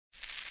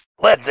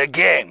Let the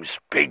games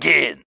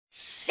begin.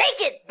 Shake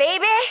it,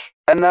 baby!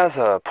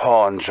 Another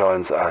pawn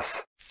joins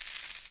us.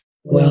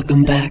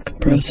 Welcome back,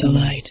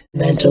 Proselyte.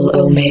 Mental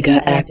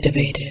Omega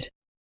activated.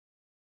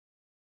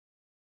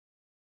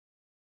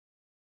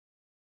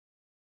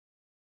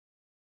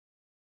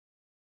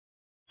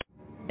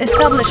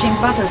 Establishing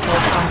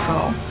battlefield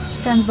control.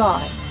 Stand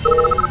by.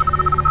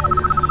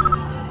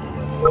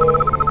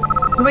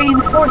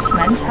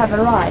 Reinforcements have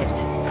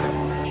arrived.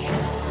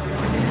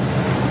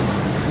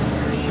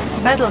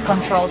 Battle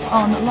control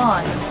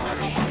online.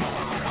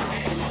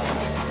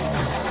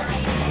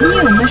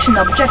 New mission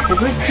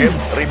objective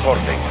received. Ship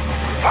reporting.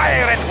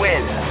 Fire at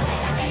will.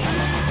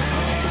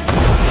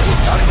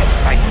 Target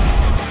sighted.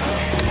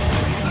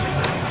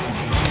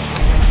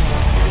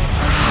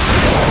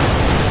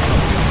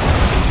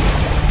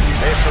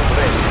 Vessel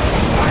ready.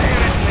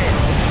 Fire at will.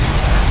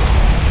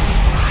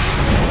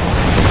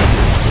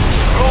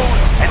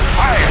 Close and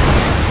fire.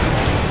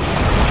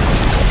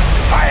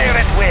 Fire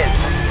at will.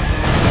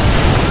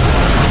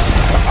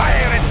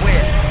 Fire at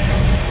will.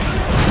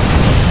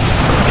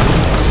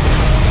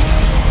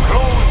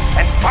 Close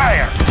and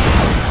fire.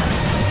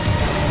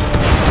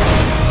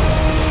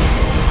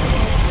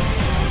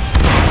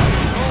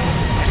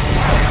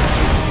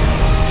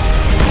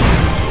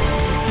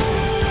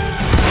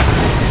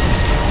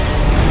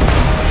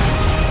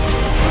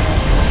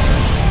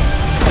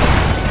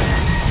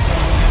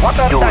 What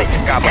are dice,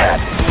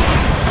 comrade?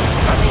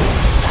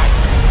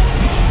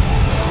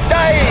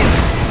 Dive!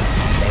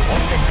 They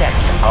won't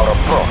detect our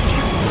approach.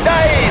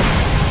 Dive!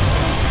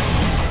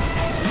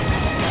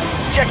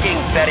 Checking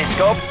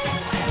periscope.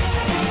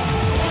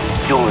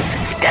 Use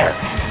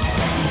stealth.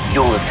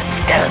 Use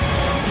stealth.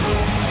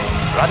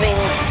 Running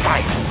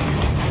silent.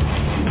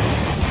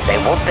 They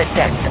won't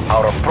detect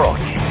our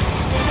approach.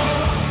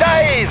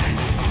 Dive!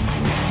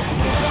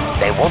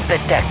 They won't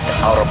detect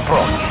our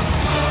approach.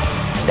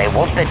 They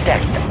won't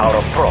detect our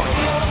approach.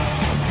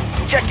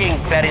 Checking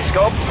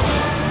periscope.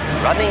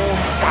 Running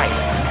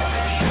silent.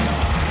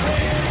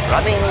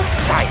 Running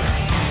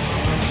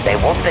silent. They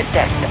won't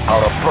detect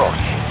our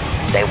approach.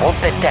 They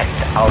won't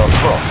detect our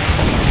approach.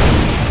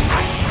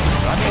 Hush.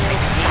 Running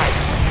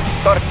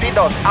silent.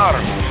 Torpedoes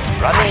armed.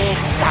 Running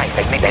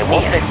silent. They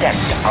won't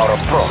detect our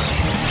approach.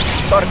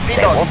 Torpedoes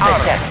they won't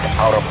detect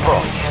our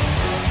approach.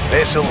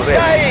 Vessel ready.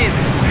 Dive!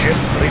 Ship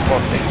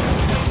reporting.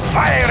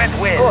 Fire at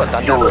will. Good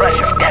under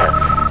pressure.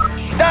 Stealth.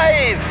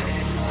 Dive!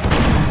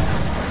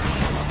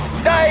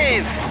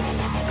 Dive!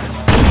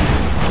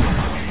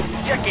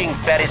 Checking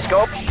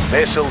periscope.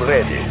 Vessel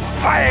ready.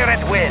 Fire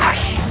at will.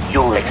 Hush!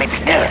 Use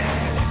stealth.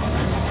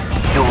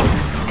 Use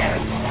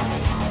stealth.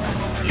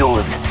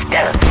 Use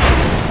stealth.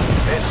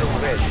 Vessel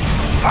ready.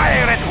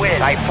 Fire at will.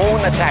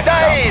 Typhoon attack.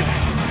 Dive!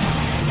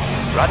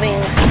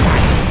 Running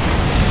silent.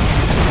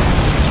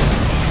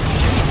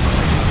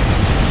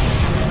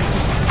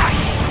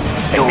 Hush!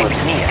 Use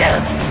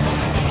stealth.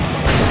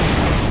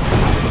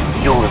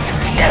 Use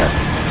stealth.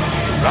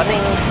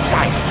 Running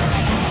silent.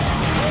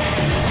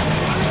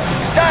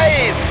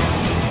 Dive!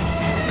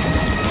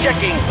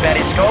 Checking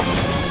periscope.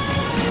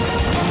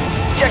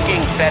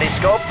 Checking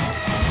periscope.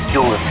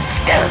 Use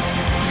stealth.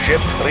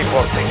 Ship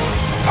reporting.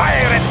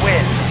 Fire at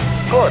will.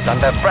 Good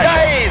under pressure.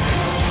 Dive!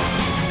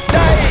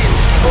 Dive!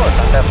 Good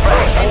under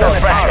pressure. Under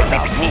pressure.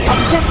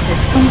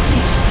 Objective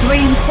complete.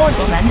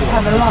 Reinforcements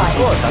have arrived.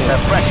 Good under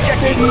pressure.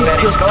 Checking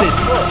periscope.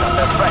 Good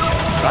under pressure.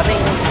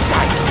 Running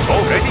silent.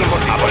 Ready for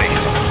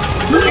operation.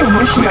 New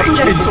mission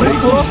objective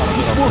received.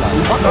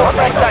 What are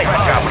dice,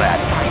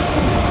 comrade?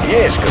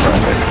 Yes,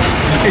 commander.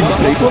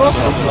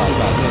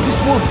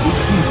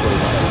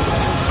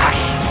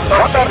 Hush!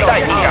 What are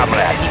dice,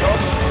 comrade?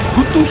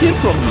 Good to hear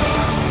from you.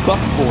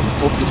 Backbone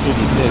of the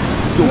Soviet Navy.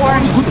 The one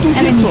Warning, good to hear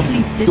enemy from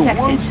fleet you. The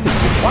one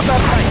detected. What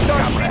are dice,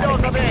 comrade?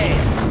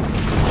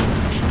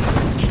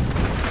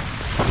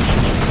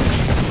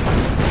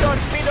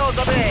 Torpedoes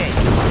away!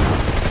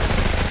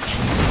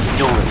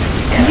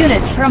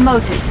 Unit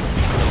promoted.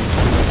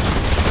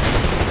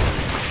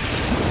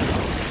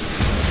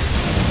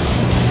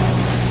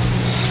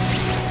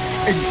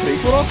 Any pray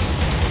for us?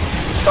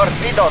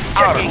 Torpedoes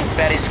checking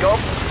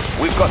periscope.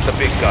 We've got the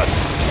big gun.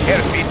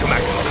 Airspeed to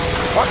maximum.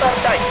 What are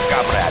dice,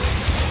 comrade?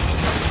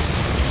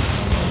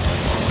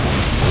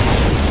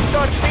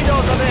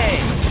 Torpedoes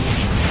away!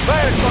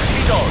 Fire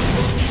torpedoes!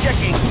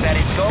 Checking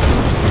periscope.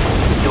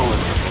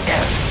 Use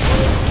stealth.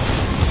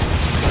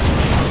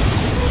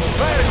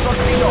 Fire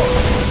torpedoes!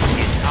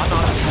 It's on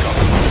our scope.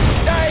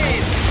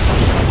 Dive!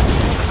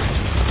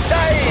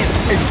 Dive!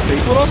 Any pray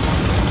for us?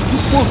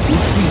 This war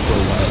will swing for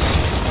a while.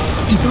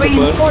 If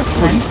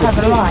Reinforcements have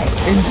arrived.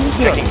 Engines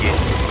Checking running. in.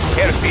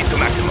 Airspeed to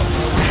maximum.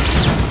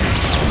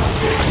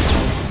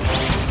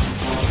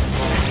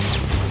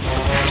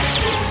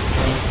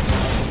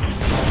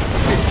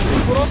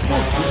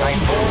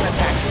 Typhoon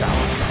attack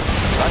down.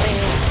 Running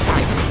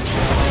silent.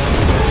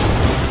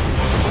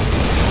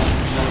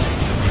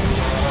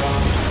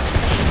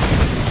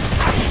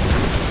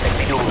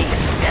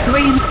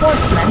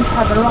 Reinforcements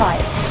have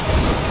arrived.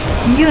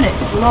 Unit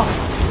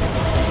lost.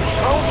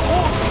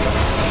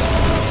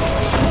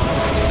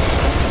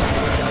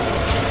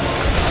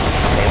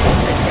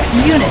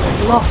 Unit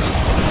lost.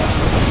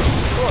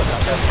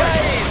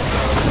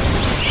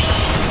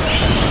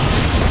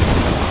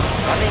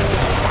 Running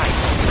sight.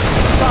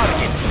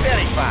 Target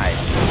verified.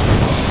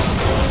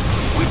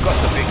 We've got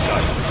the big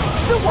gun.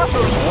 The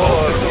water's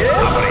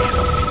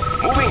operational.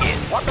 Moving in.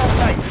 What a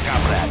sight,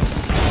 comrade.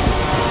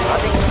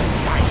 Running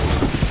sight.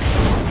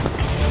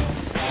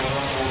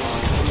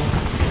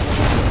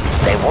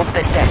 They won't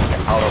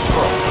detect our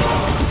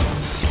approach.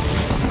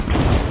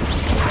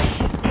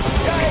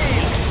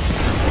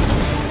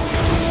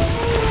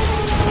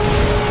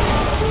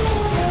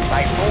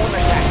 Typhoon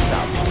attacks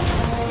them.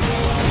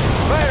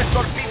 Fire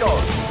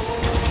torpedoes.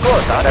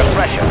 Good under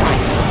pressure.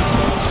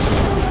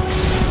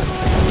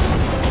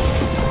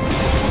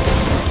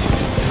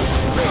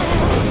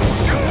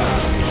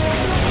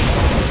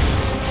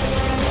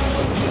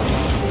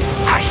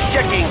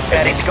 Checking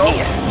periscope.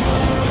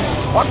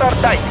 What are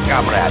tight,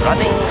 comrade?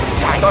 Running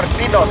sight.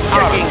 Torpedoes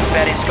checking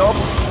periscope.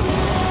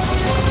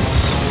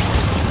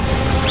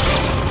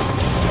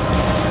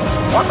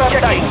 What are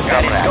tight,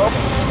 periscope?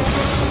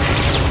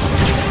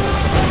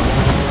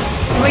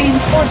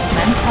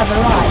 Reinforcements have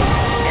arrived.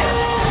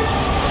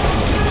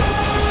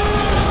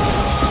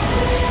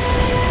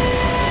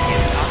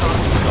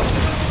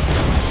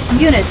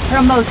 Unit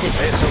promoted.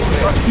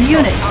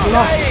 Unit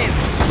lost.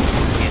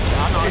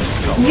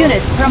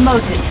 Unit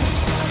promoted.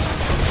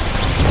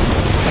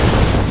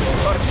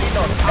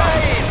 Torpedoes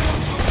dive!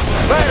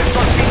 Where's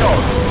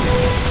torpedoes?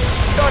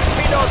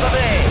 Torpedoes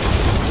away!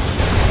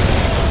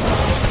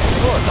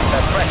 Good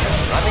under pressure.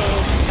 Running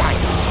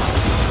sight.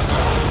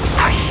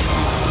 Hush!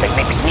 They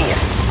may be near.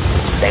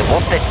 They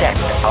won't detect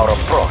our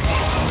approach.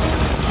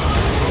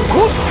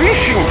 Good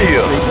fishing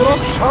here!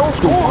 Sounds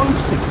good.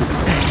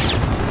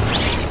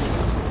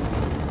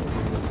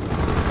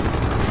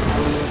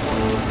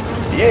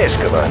 Yes,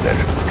 Commander.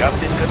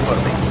 Captain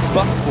confirming.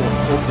 Backbone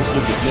of the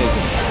Soviet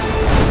Navy.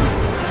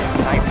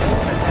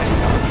 Typhoon attack.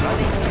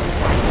 Running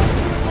sight.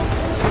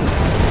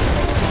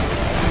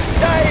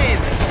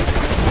 Dive!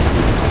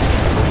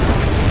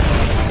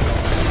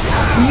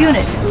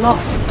 Unit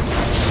lost.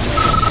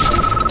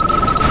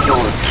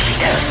 You'll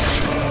stand.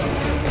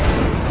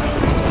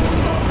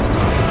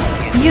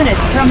 Unit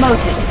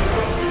promoted.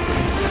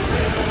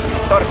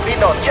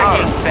 Torpedo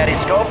checking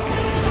periscope.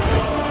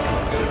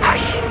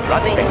 Hush!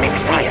 Running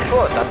fire.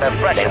 Good under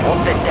pressure. They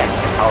won't detect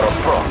our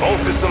approach. All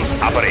systems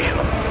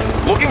operational.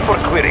 Looking for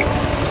clearing.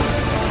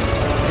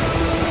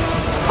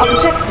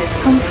 Objective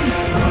complete.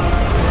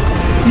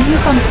 New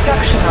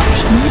construction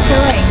option. New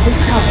terrain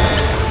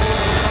discovered.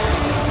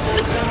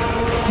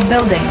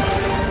 Building.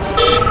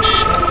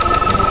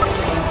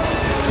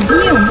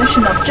 New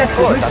mission objective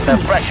Good under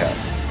received. pressure.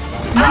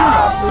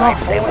 Unit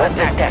lost. They won't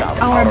detect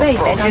Our base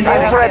is under Engines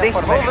attack. ready.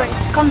 Moving.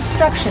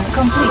 Construction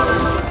complete.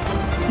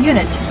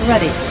 Unit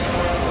ready.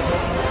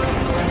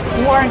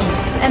 Warning.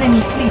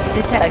 Enemy fleet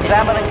detected.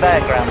 Examining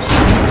backgrounds.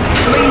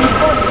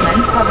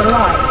 Reinforcements have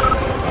arrived.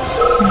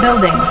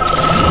 Building.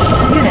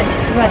 Unit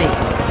ready.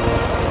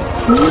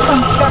 New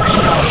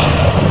construction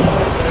options.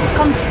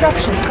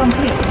 Construction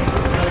complete.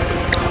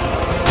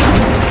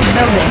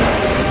 Building.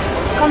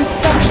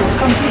 Construction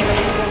complete.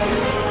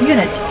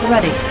 Unit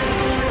ready.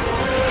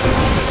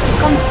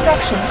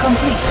 Construction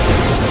complete.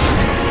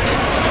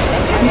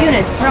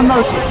 Unit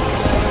promoted.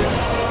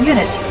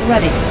 Unit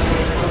ready.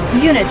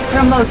 Unit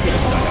promoted.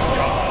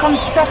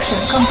 Construction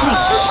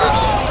complete.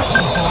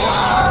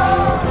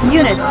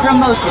 Unit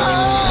promoted.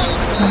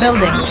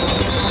 Building.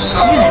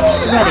 Unit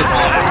ready.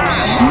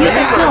 New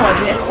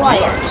technology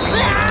acquired.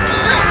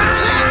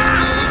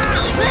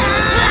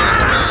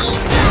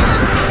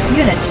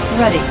 Unit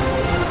ready.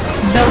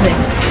 Building.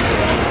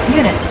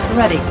 Unit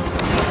ready.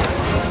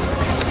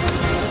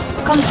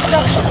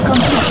 Construction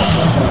complete.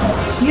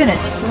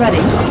 Unit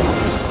ready.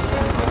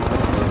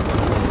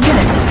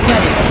 Unit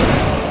ready.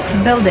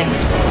 Building.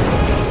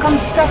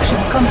 Construction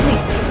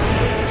complete.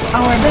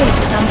 Our base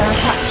is under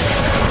attack.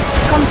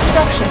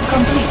 Construction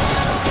complete.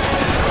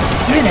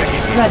 Unit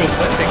ready.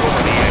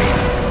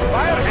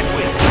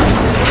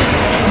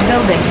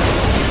 Building.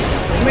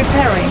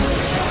 Repairing.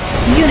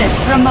 Unit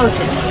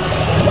promoted.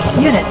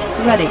 Unit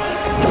ready.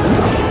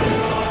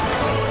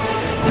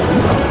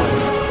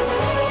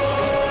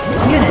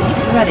 Unit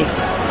ready.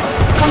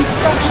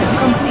 Construction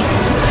complete.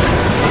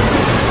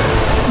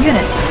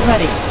 Unit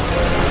ready.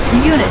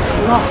 Unit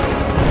lost.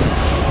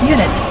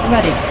 Unit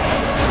ready.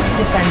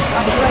 Defense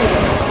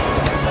upgraded.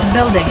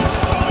 Building.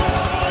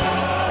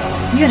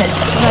 Unit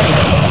ready.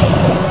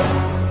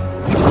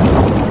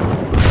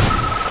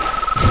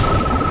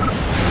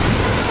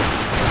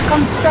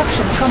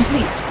 Construction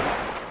complete.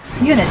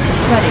 Unit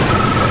ready.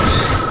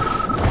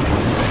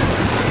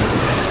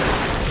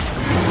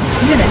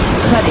 Unit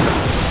ready.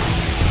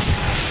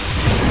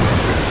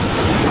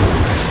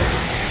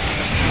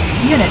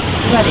 Unit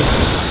ready.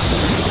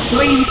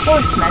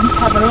 Reinforcements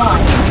have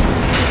arrived.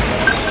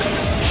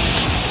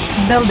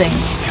 Building.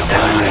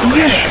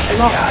 Unit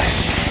lost.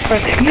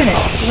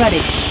 Unit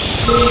ready.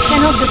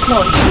 Cannot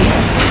deploy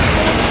here.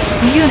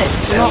 Unit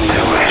lost.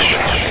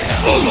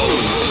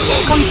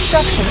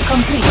 Construction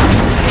complete.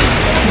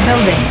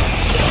 Building.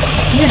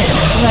 Unit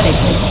ready.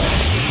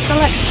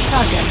 Select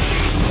target.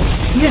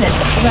 Unit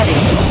ready.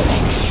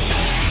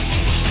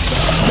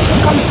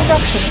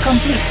 Construction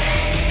complete.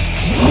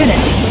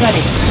 Unit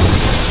ready.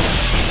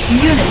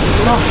 Unit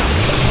lost.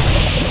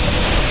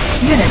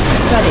 Unit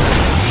ready.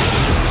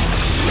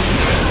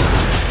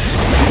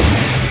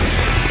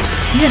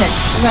 Unit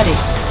ready.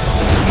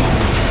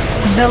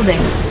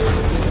 Building.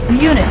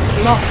 Unit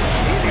lost.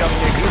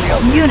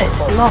 Unit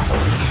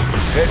lost.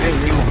 Setting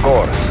new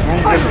course.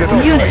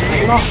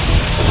 Unit lost.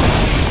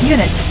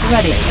 Unit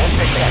ready.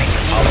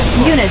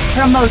 Unit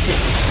promoted.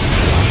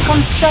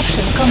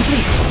 Construction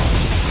complete.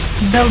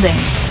 Building.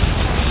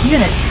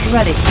 Unit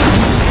ready.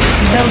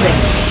 Building.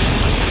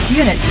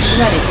 Unit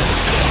ready.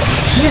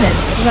 Unit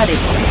ready.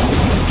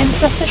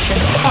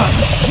 Insufficient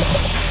funds.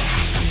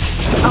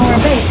 Our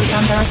base is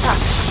under attack.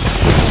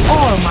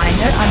 Ore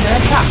miner under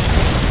attack.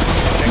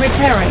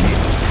 Repairing.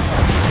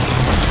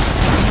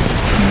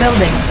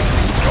 Building.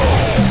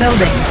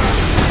 Building.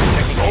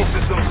 All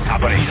systems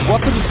operational. These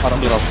waters are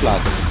under our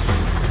flag.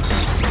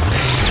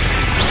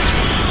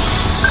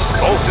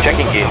 All systems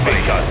checking in,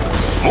 big gun.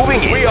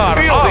 Moving in. We are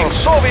Fielding out.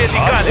 Soviet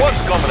economy.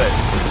 Once, comrade.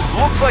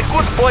 Looks like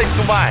good place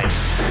to mine.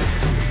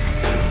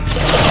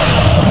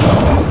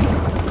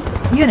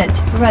 Unit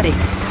ready.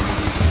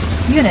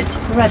 Unit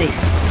ready.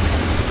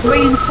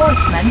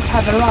 Reinforcements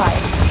have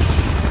arrived.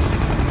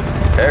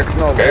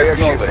 Acknowledged.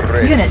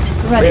 Unit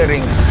ready.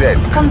 Bearing set.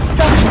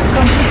 Construction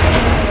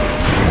complete.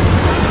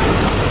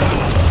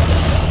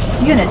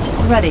 Unit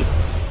ready.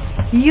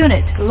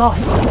 Unit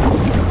lost.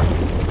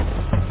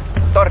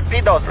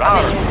 Torpedoes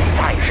running in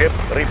sight. Ship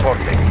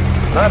reporting.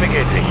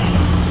 Navigating.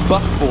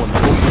 Backbone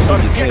of the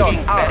Soviet Torpedoes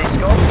Navy.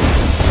 periscope.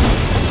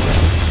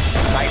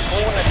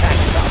 Typhoon attack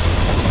stop.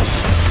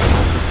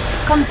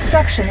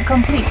 Construction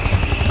complete.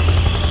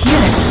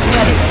 Unit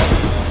ready.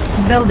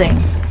 Building.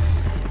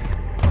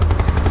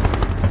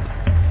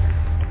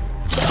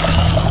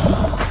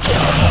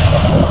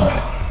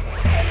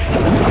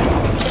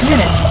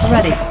 Unit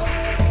ready.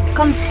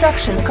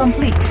 Construction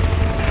complete.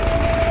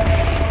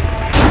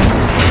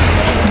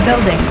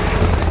 Building.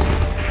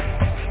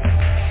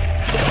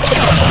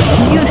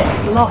 Unit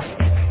lost.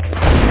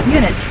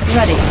 Unit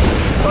ready.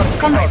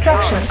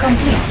 Construction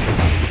complete.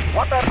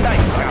 What are they,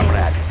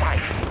 comrade?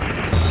 Sight.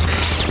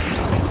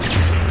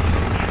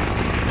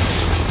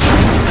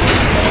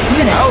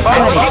 Unit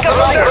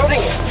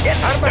ready. Get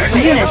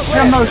armored. Unit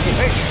promoted.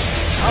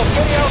 I'll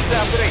carry out the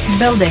operation.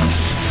 Building.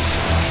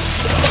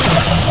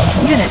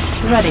 Unit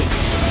ready.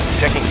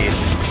 Checking in.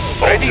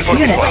 Ready for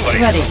Unit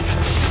deployment. ready.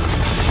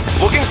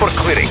 Looking for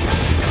clearing.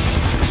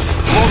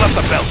 Load up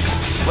the belt.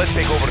 Let's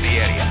take over the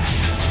area.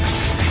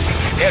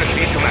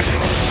 Airspeed to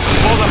maximum.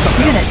 Load up the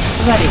belt. Unit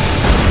ready.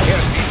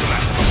 Airspeed to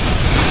maximum.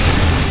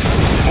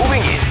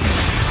 Moving in.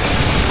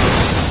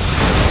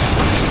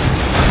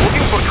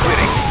 Looking for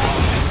clearing.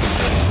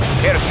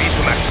 Airspeed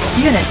to maximum.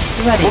 Unit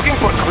ready. Looking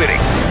for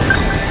clearing.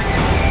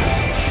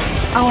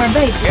 Our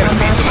base is under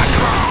Airspeed to attack.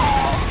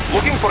 maximum.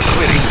 Looking for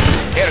clearing.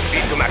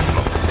 Airspeed to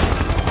maximum.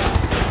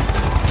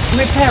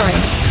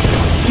 Repairing.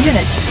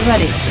 Unit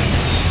ready.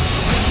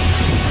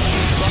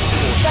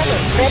 Shuttle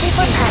ready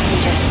for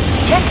passengers.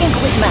 Checking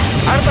quick map.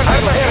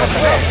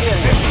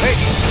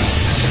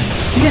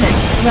 Unit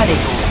ready.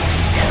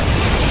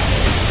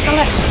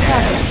 Select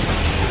target.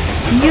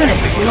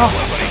 Unit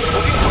lost.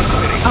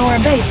 Our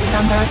base is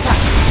under attack.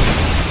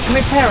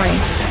 Repairing.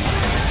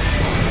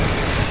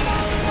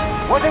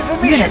 What is the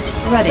mission? Unit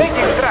ready.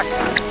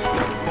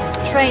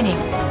 Training.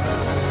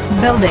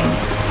 Building.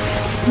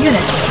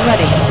 Unit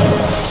ready.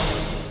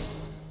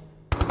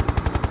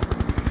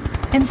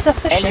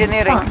 Insufficient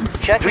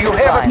funds. Do you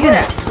have a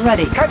Unit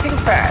ready. cutting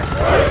path?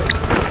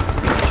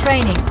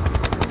 Training.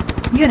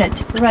 Unit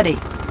ready.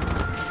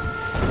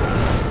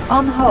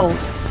 On hold.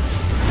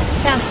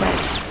 Cancel.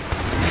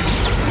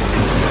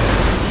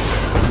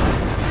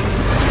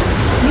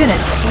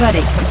 Unit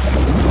ready.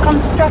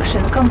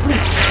 Construction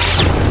complete.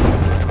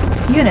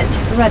 Unit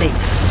ready.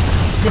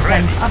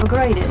 Defense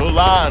upgraded. To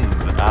land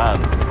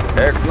and...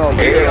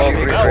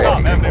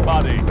 Acknowledged.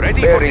 everybody.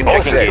 Ready for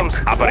all systems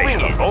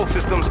operational. All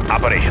systems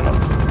operational.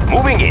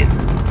 Moving in.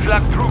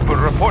 Flag trooper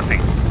reporting.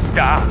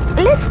 Da.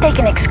 Let's take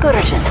an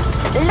excursion.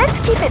 Let's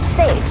keep it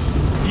safe.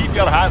 Keep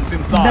your hands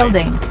inside.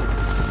 Building.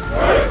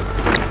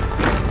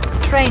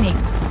 Training.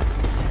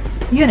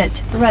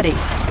 Unit ready.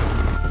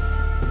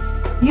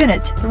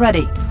 Unit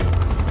ready.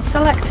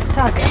 Select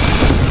target.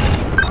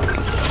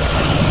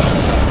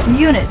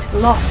 Unit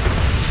lost.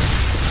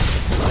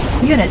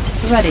 Unit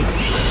ready.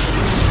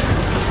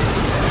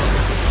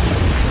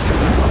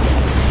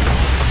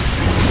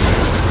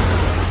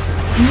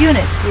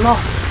 Unit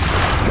lost.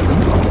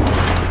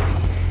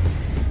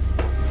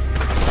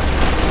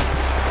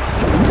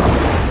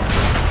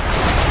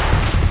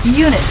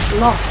 Unit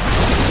lost.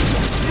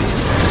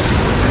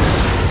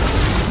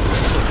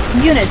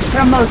 Unit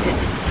promoted.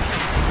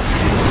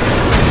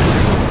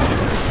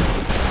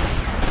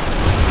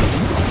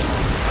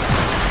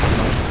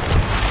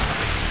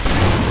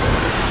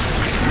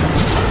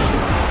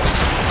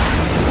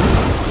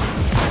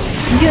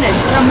 Unit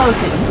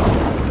promoted.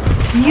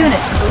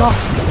 Unit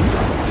lost.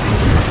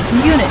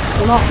 Unit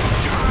lost.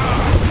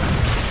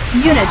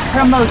 Unit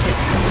promoted.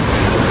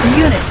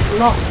 Unit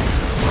lost.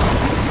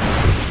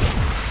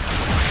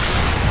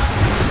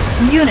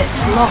 Unit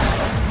lost.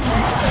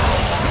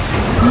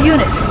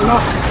 Unit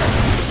lost.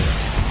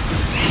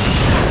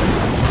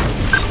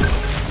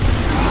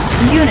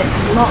 Unit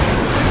lost.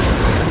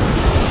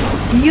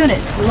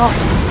 Unit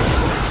lost.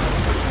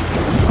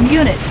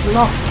 Unit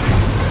lost.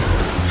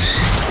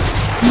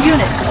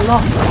 Unit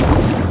lost.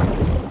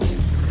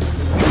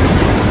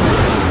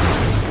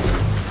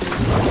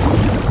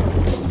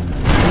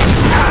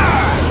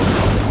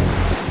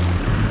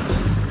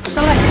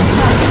 Select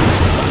target.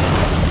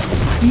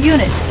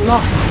 Unit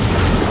lost.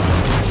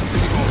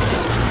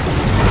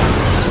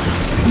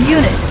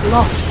 Unit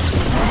lost.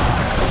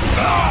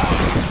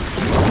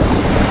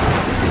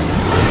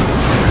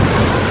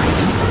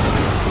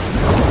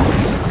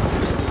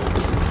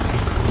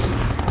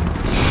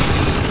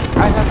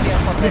 I have the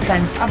information.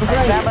 Defense upgrade.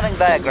 Examining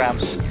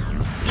diagrams.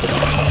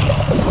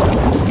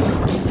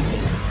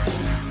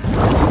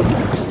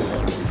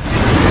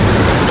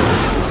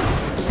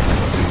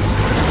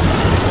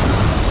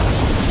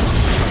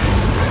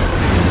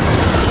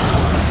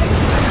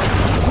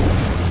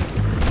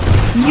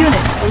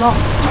 Unit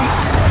lost.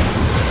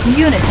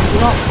 Unit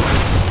lost.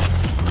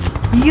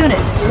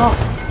 Unit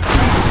lost.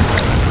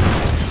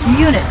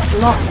 Unit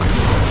lost.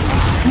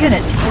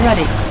 Unit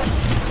ready.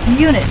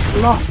 Unit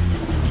lost.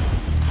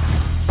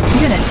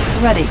 Unit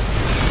ready.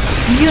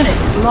 Unit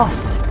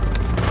lost.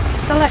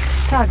 Select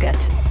target.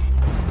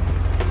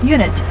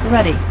 Unit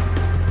ready.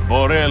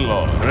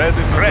 Borello, ready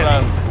to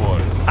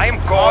transport. I'm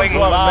going On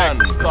to our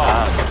next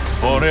stop.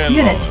 Borello,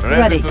 Unit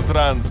ready ready. to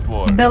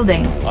transport.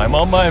 Building. I'm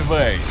on my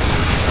way.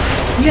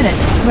 Unit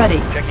ready.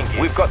 Checking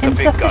in. We've got the big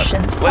guns.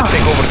 Insufficient Let's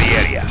take funds. over the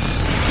area.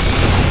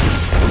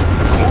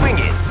 Moving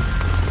in.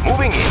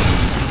 Moving in.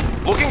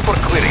 Looking for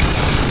clearing.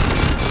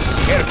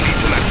 Airspeed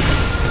max.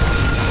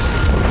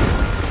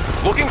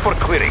 Looking for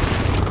clearing.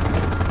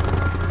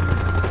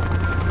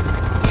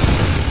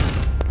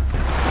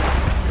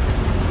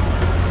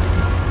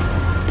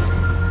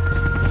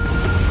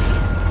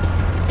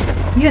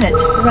 Unit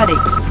ready.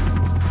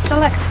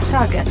 Select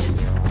target.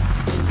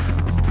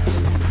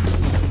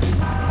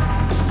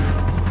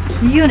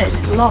 Unit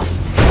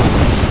lost.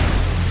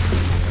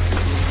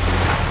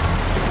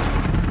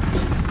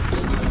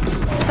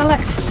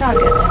 Select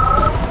target.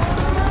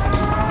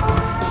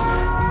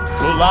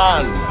 To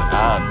land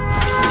and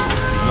to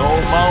sea. No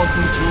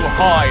mountain too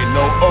high,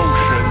 no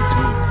ocean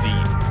too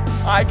deep.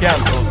 I can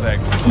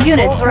protect you.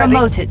 Unit Move ready.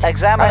 promoted.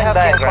 Examining have the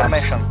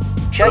diagrams.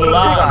 To Checking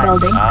land design.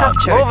 Building and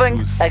captured. Moving.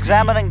 to sea.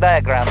 Examining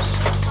diagrams.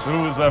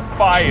 Through the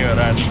fire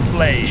and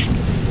flames.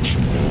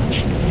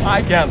 I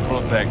can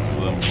protect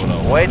them for a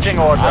while. Waiting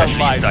order. I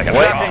might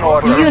Waiting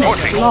order.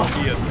 Unit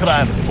lost. be a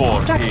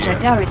transport Structure here.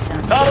 garrison.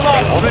 Turn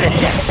up the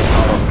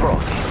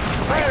heat.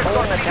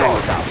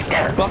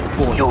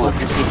 Backbone You of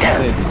the Soviet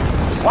stand. Navy.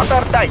 What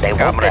are dice, they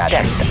won't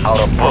detect our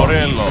approach.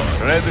 Borello,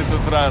 ready to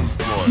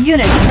transport.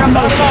 Unit Turn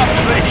promoted. up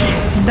the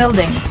heat.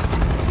 Building.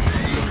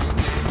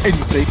 And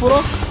you pray for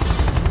us?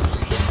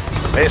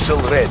 Vessel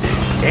ready.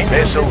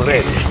 Vessel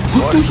ready.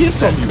 Good to hear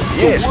from you.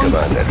 Yes,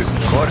 Commander.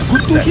 Course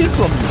Good to set. hear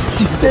from you.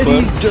 Is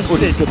Terry just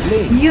ready to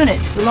play?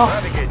 Unit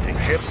lost. Navigating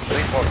ship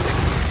reporting.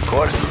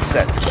 Course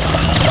set.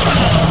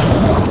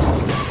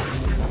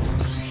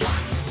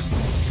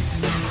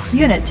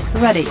 Unit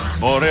ready.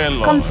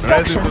 Borello,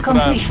 Construction ready to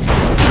complete.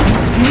 transport.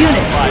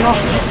 Unit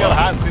lost. Keep your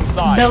hands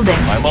inside. Building.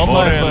 I'm on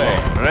my way.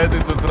 Ready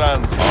to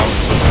transport.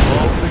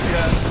 Roll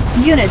again.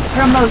 Unit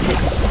promoted.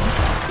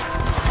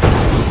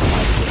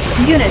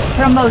 Unit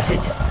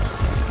promoted.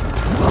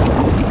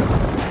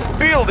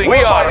 Building. We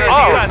are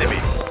our enemy.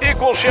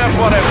 Equal share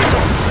for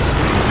everyone.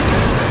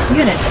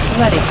 Unit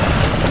ready.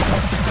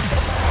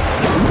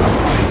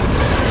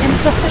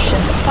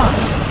 Insufficient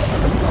funds.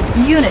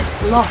 Unit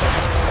lost.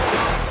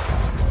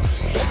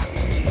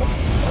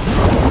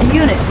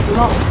 Unit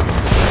lost.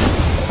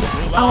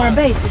 Our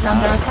base is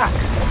under attack.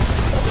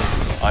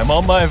 I'm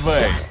on my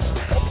way.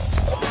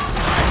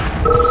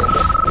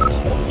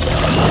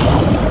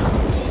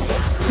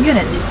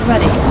 Unit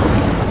ready.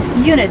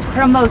 Unit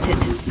promoted.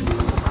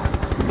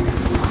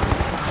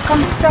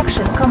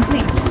 Construction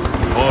complete.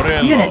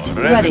 Borello, Unit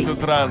ready ready. to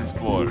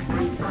transport.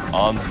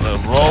 On the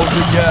road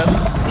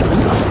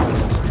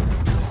again.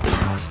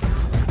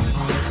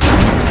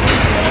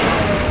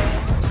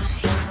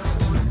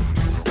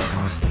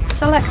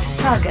 Select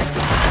target.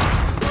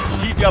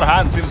 Keep your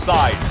hands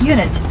inside.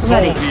 Unit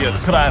ready. Soviet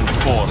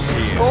transport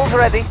here. Move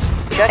ready.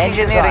 Checking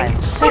Engineering.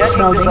 design. Tech Checking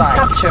building design.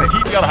 captured.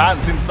 Keep your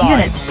hands inside.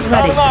 Unit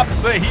ready. Turn up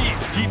the heat.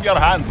 Keep your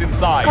hands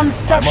inside.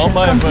 Construction I'm on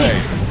my complete.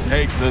 way.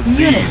 Take the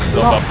Unit seeds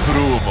of lost.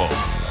 approval.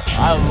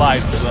 I'll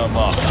light them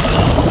up.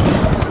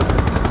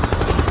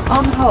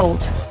 On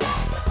hold.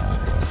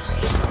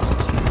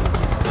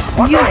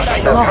 What Unit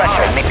are the lost.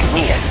 pressure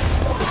McNeil?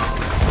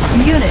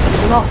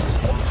 Unit lost.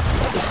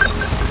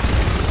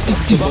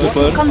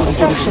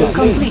 Construction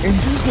complete.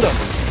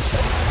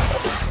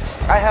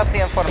 I have the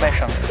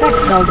information. Tech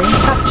building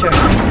captured.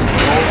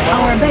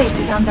 Our base base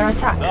is under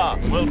attack. Ah,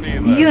 we'll be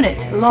there. Unit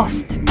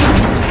lost.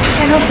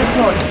 Cannot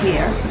deploy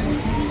here.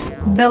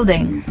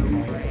 Building.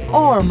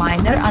 Ore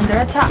miner under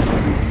attack.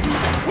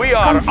 We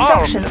are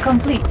Construction armed.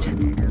 complete.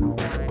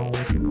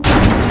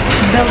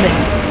 Building.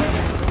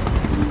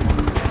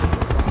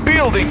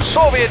 Building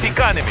Soviet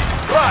economy.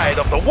 Pride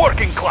of the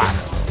working class.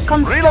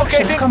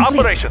 Construction Relocating complete.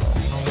 operations.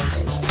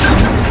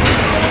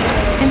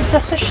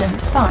 Insufficient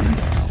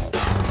funds.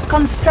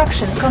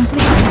 Construction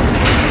complete.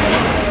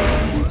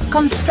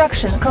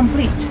 Construction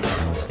complete.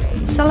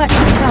 Select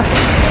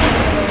target.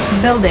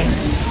 Building.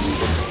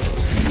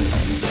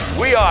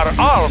 We are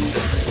armed.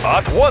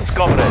 At once,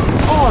 comrade.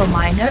 Ore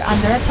miner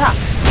under attack.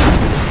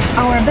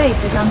 Our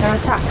base is under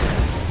attack.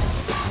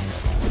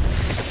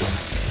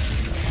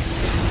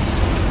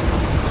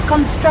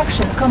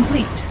 Construction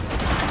complete.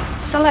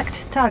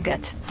 Select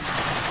target.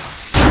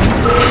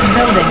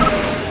 Building.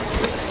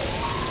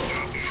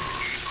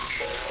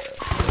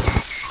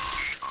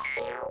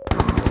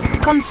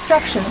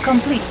 Construction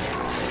complete.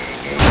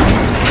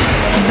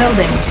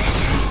 Building.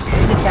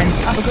 Defense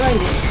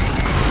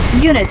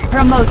upgraded. Unit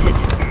promoted.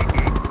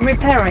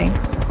 Repairing.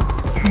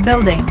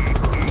 Building.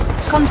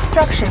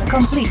 Construction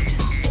complete.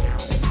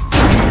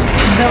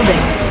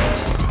 Building.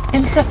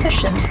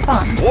 Insufficient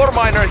funds. War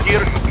miner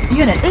here.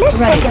 Unit Let's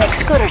ready. take an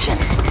excursion.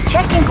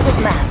 Checking with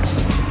map.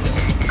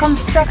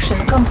 Construction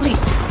complete.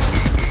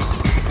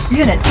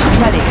 Unit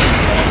ready.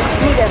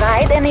 Need a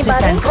ride,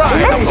 anybody? Defense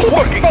Pride of Let's the keep it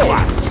working safe.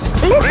 class.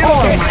 Let's take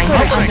Ore an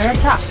miner excursion. under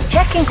attack.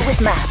 Checking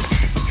with map.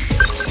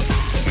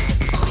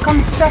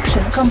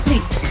 Construction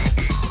complete.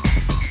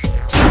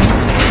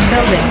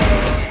 Building.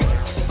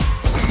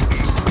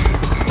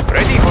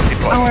 Ready for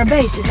deployment. Our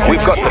base is under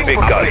We've got the attack. big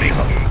gun.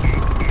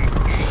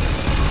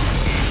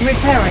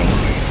 Repairing.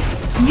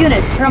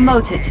 Unit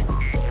promoted.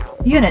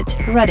 Unit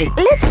ready.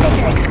 Let's take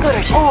an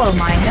excursion. Ore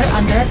miner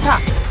under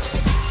attack.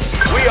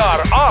 We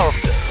are armed.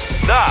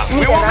 Da, we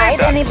Need a will need ride,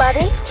 that.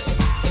 anybody?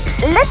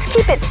 Let's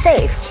keep it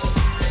safe.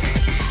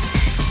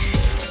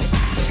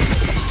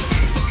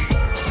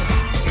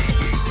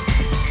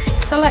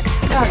 Select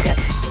target.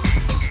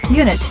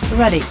 Unit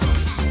ready.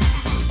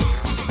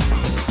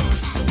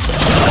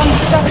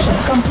 Construction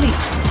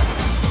complete.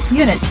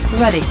 Unit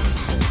ready.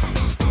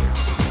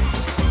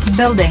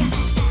 Building.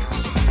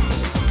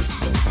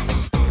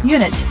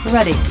 Unit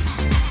ready.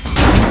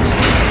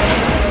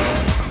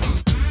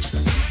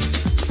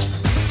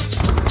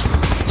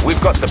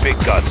 We've got the big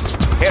gun.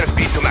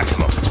 Airspeed to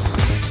maximum.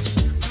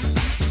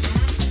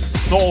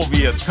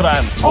 Soviet Ore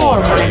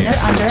transport. miner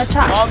under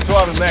attack. On to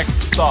our next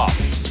stop.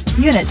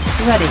 Unit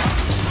ready.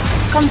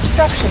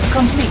 Construction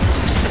complete.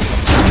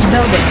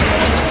 Building.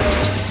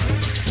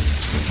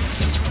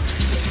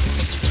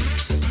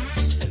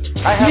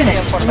 I have the Unit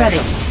information.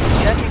 ready.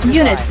 Checking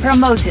Unit design.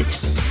 promoted.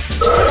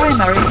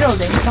 Primary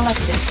building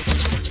selected.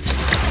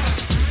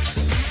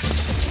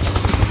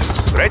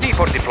 Ready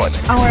for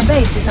deployment. Our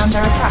base is under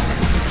attack.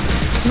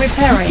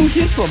 Repairing. To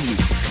hear from you.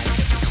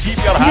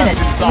 Keep your hands Unit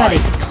inside.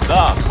 ready.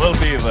 Da, we'll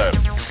be there.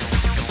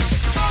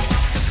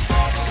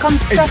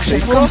 Construction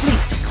Execute.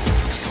 complete.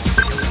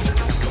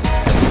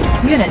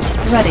 Unit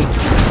ready.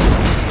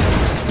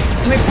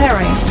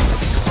 Repairing.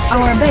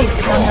 Our base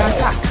is under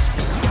attack.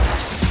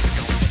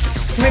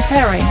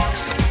 Repairing.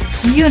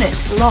 Unit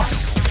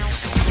lost.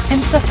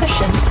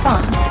 Insufficient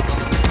funds.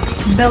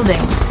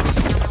 Building.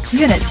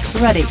 Unit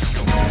ready.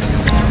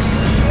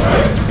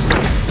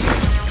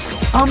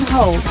 On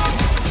hold.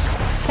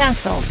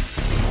 Cancelled.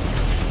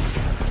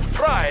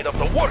 Pride of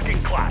the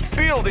working class.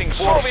 Building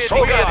Soviet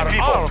Soviet economy.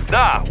 people.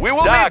 Da, we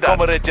will need that.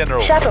 Comrade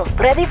General. Shuttle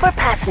ready for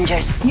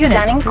passengers. Unit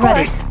Planning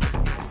ready. course.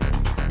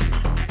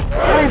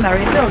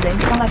 Primary building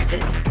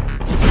selected.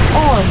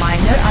 Ore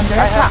miner under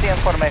I have attack. the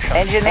information.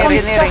 Engineering.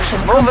 Construction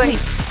Moving.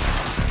 complete.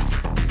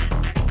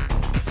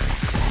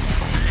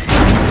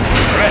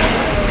 Ready.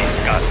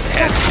 Discuss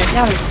head.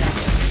 Garrison.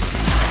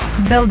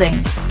 Building.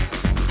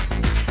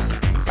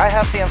 I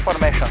have the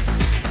information.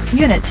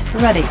 Unit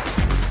ready.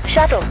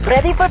 Shuttle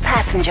ready for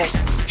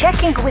passengers.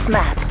 Checking with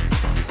map.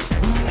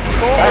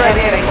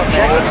 Engineering.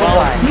 Checking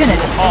design. Unit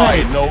High,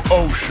 ready. no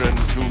ocean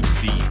too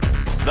deep.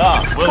 Da,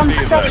 we'll be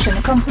there.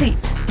 Construction complete.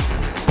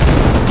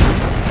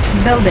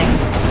 Building.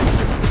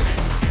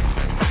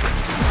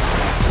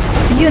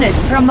 Unit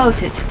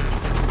promoted.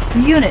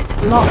 Unit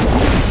lost.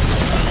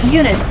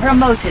 Unit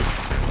promoted.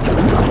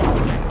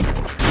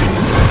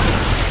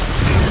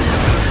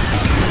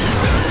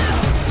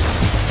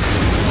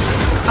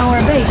 Our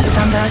base is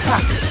under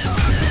attack.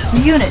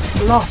 Unit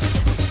lost.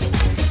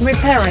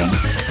 Repairing.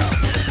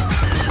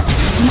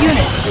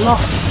 Unit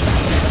lost.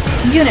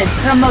 Unit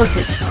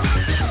promoted.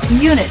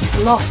 Unit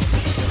lost.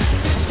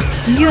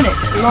 Unit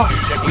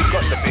lost. We've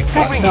got the big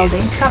Tech gun.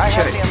 building I have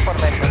captured. the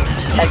information.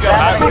 Keep your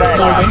hands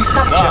Examining Building inside. diagram.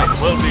 captured.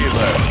 Da, we'll be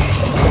there.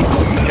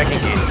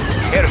 Checking in.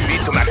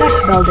 Airspeed to maximum.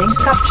 Tech building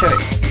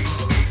captured.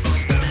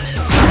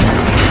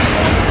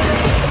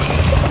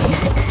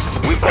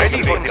 We've ready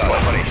for this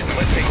operation.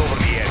 Let's take over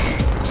the area.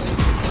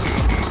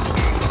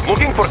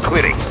 Looking for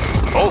clearing.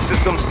 All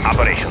systems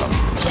operational.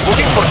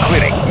 Looking for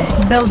clearing.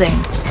 Building.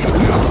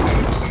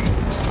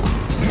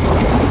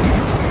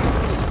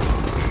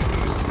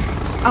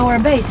 Our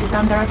base is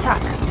under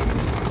attack.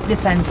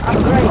 Defense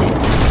upgraded.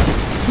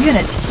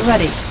 Unit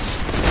ready.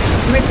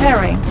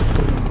 Repairing.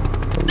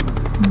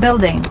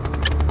 Building.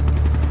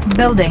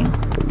 Building.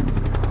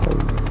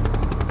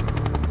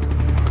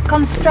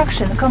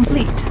 Construction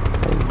complete.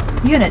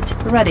 Unit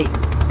ready.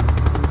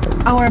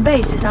 Our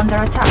base is under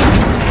attack.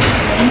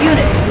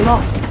 Unit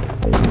lost.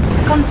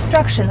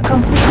 Construction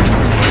complete.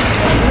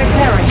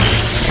 Repairing.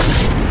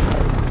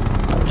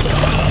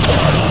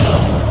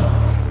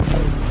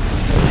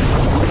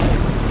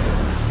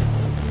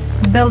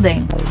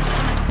 Building.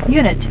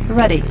 Unit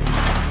ready.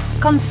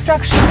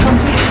 Construction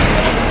complete.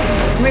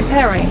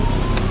 Repairing.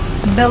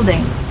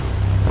 Building.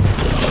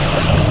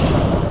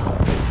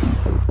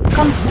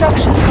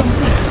 Construction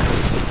complete.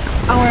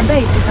 Our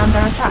base is under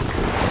attack.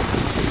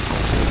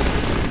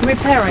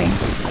 Repairing.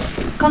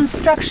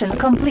 Construction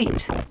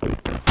complete.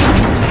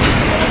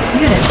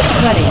 Unit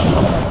ready.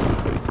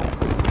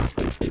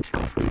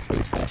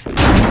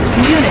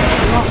 Unit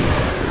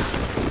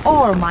lost.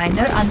 Ore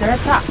miner under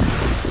attack.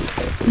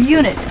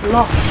 Unit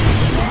lost.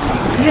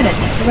 Unit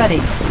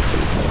ready.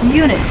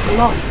 Unit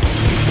lost.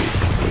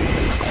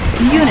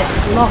 Unit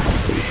lost.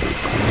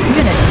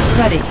 Unit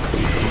ready.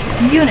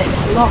 Unit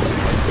lost.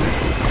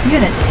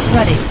 Unit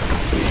ready.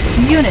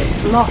 Unit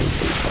lost.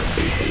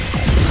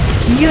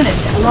 Unit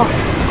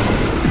lost.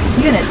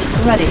 Unit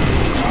ready.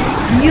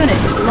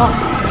 Unit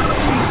lost.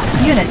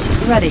 Unit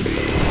ready.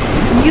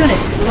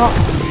 Unit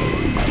lost.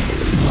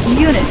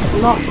 Unit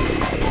lost.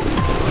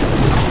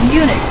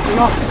 Unit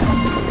lost.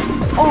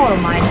 Ore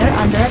miner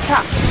under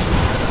attack.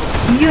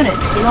 Unit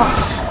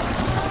lost.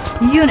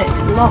 Unit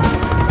lost.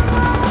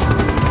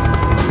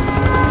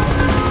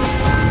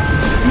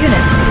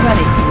 Unit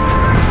ready.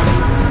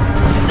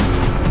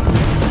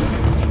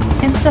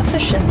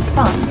 Insufficient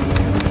funds.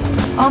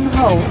 On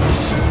hold.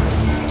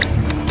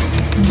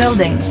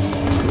 Building.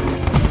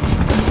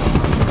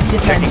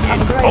 Defense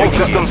upgrade. All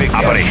systems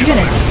operational.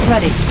 Unit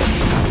ready.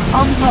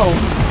 On hold.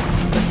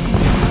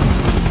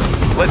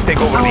 Let's take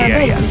over Our the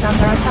area. base is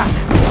under attack.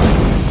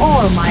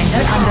 Ore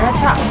miner under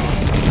attack.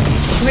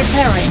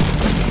 Repairing.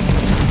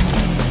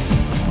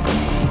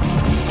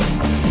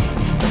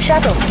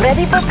 Shuttle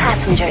ready for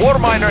passengers. Ore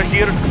miner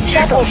here.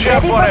 Shuttle Equal share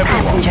ready for for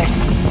everyone. passengers.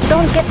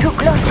 Don't get too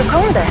close to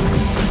combat.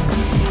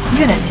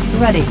 Unit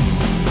ready.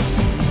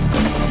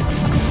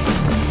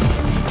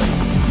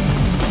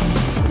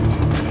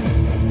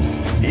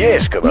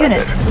 Yes, Commander.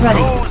 Unit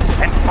ready. Cruise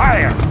and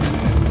fire.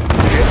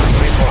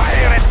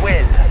 Fire at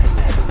will.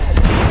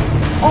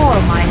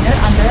 Ore miner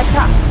under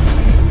attack.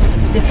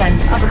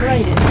 Defense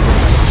upgraded.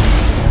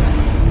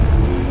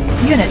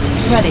 Unit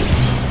ready.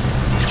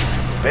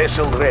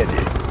 Vessel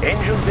ready.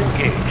 Engines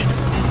engaged.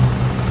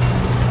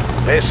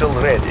 Vessel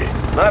ready.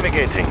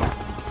 Navigating.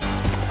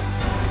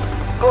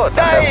 Good.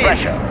 Under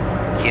pressure.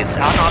 He's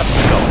on our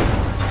scope.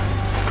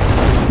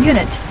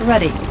 Unit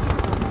ready.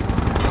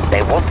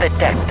 They won't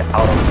detect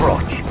our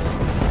approach.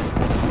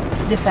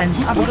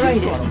 Defense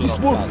upgraded. This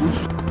work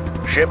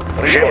Ship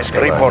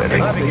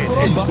reporting. on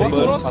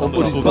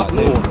the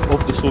backbone of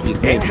the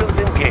Soviet Navy. Engines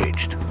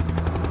engaged.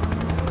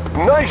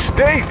 Nice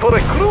day for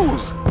a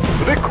cruise.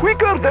 The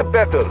quicker the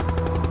better.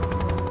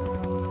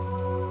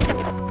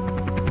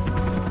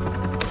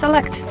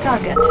 Select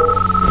target.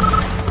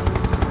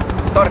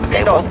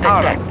 They won't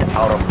detect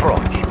our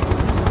approach.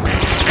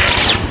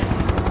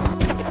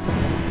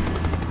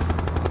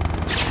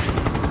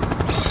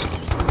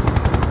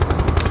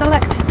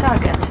 Select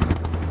target.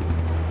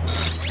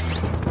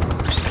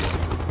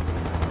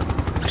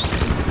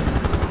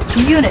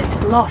 Unit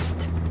lost.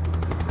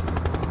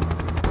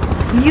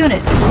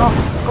 Unit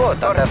lost.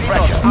 Good. Under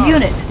pressure.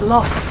 Unit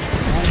lost.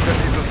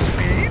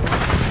 Speed.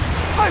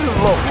 I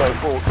love my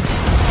boat.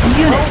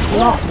 Unit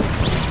lost.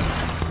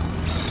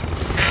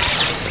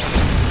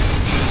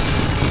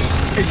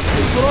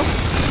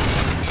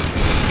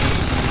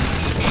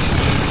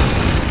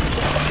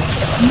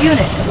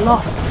 Unit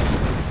lost.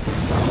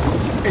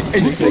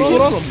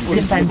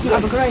 Defense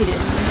upgraded.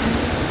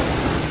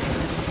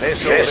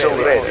 Vessel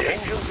ready.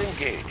 Engines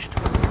engaged.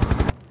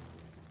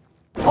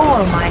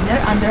 Ore miner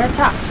under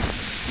attack.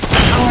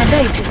 Our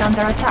base is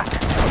under attack.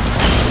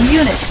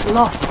 Unit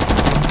lost.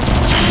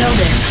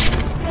 Building.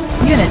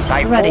 Unit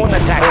ready. Typhoon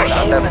attack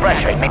under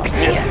pressure. Make it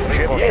clear.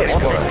 Yes,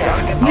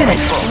 Commander. Unit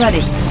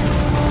ready.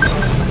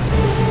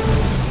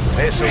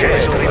 Vessel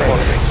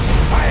reporting.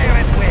 Fire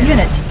at will.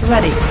 Unit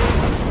ready.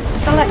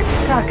 Select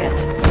target.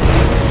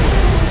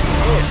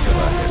 Yes,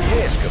 Commander.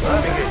 Yes,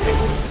 Commander.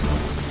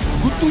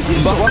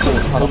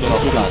 Backbone of the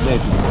Soviet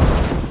Navy.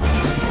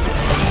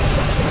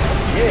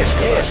 Yes,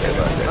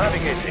 Commander.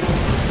 Navigating.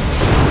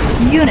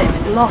 Unit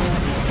lost.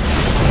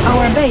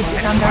 Our base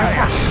is under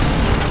attack.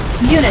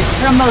 Unit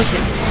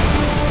promoted.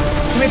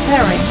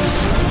 Repairing.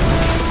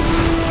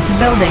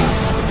 Building.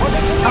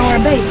 Our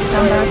base is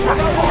under attack.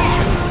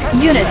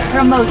 Unit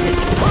promoted.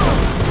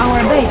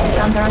 Our base is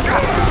under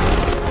attack.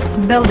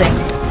 Building.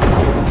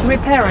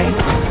 Repairing.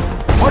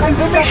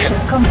 Construction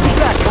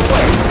complete.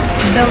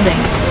 Building.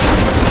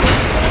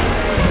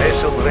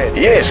 Vessel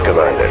ready. Yes,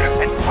 Commander.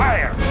 And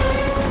fire.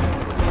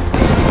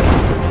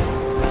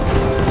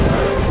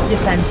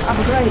 Defense defense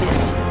upgraded.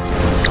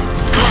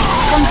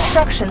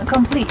 Construction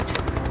complete.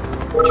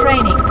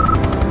 Training.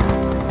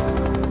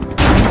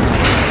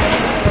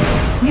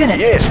 Unit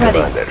Yes, ready.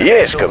 Commander.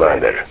 Yes,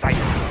 Commander.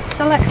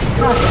 Select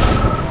target.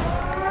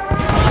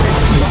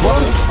 These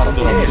waters are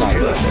under attack.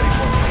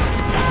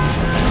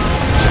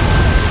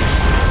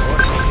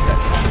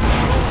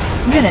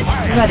 Unit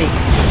ready.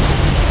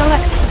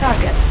 Select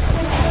target.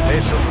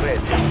 Vessel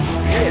ready.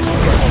 Yes,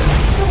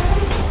 Commander.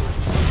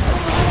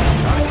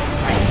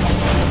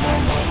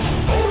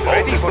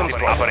 Ready for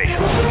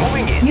operation.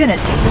 Moving in. Unit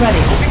ready.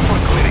 Moving for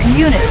clearing.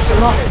 Unit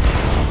lost.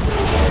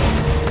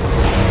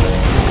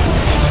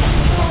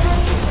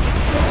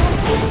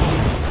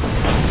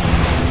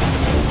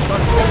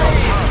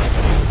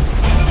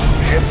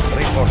 Ship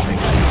reporting.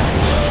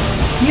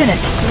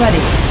 Unit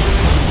ready.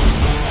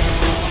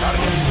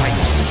 Target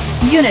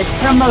sighted. Unit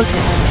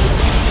promoted.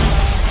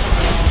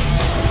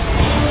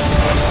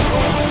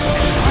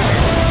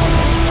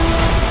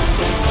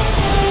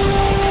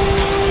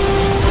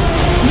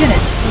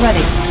 Unit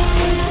ready.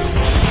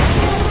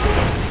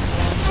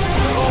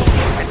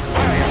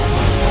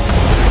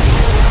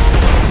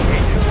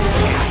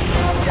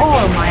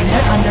 Ore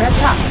miner under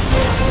attack.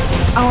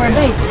 Our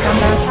base is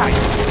under attack.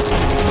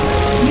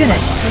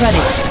 Unit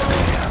ready.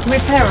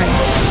 Repairing.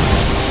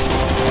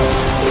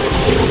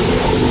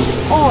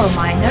 Ore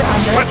miner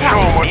under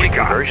attack. what we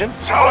got. Conversion?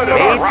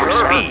 Made for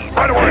speed.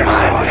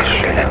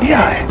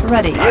 Unit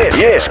ready.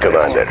 Yes,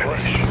 Commander.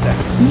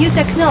 New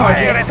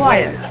technology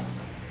acquired.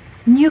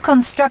 New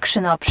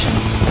construction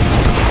options.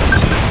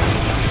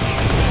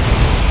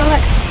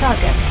 Select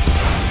target.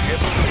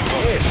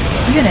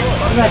 Unit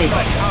ready.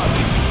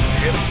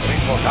 Ship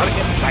report.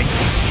 Target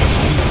sighted.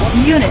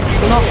 Unit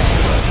lost.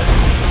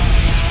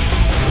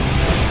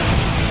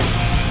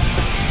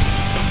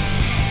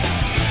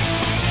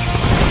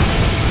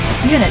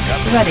 Unit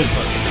ready.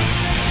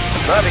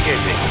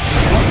 Navigating.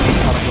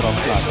 Under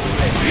attack.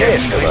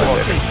 Yes,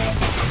 Commander.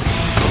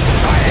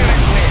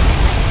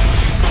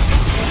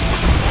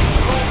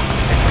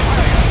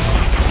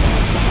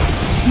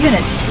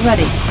 Unit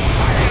ready.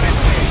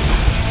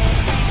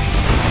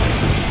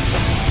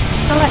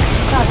 Select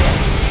target.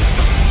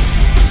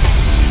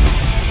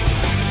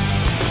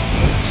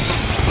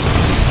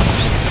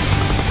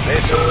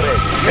 Vessel ready.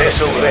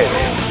 Vessel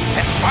ready.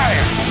 And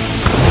fire.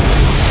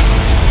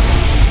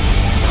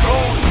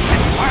 Drones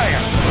and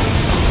fire.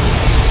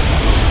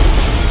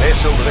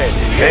 Vessel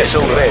ready.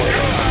 Vessel ready.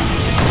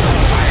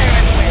 Fire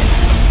and wind.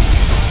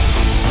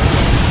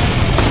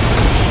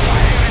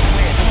 Fire and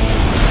wind.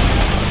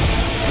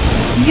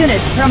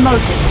 Unit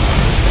promoted.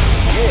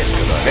 Yes,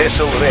 Commander.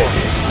 Vessel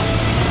ready.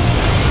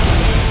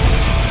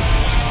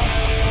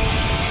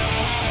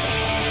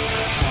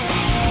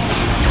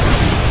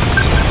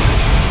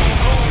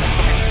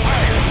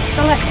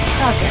 Select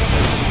target.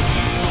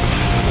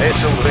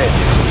 Vessel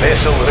ready.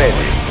 Vessel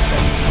ready.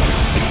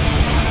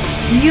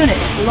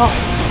 Unit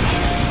lost.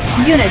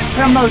 Unit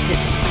promoted.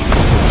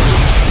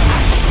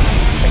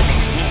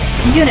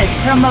 Unit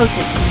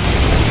promoted.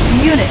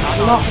 Unit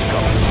lost.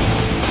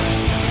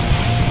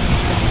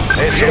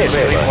 Vessel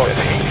ready.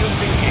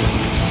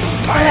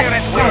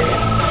 Select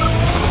target.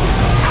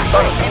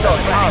 Torpedo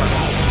power.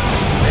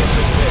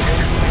 Vessel ready.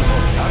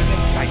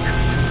 Target sighted.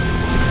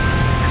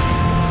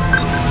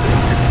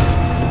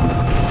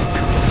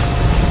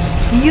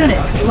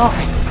 Unit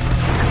lost.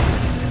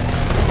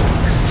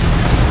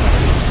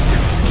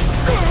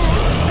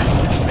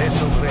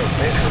 Vessel ready.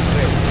 Vessel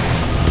ready.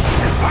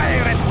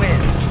 Fire and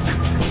wind.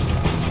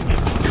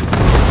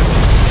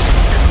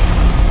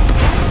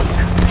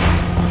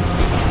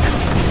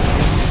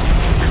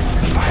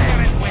 Fire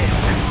and wind.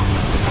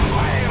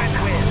 Fire and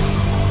wind.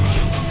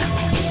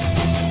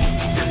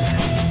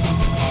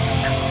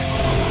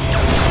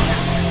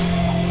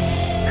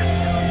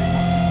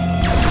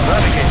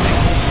 Navigating.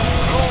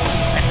 Drones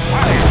and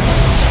fire.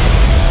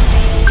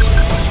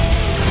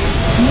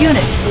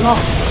 Unit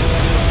lost.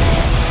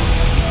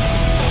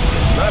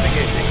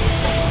 Navigating.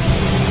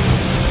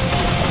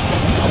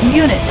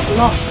 Unit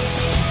lost.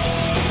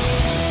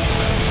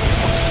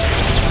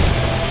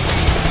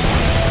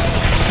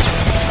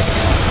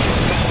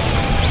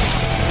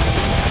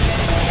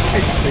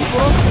 Hey, pay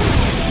for us?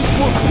 This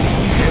works.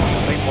 Ship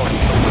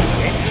reporting.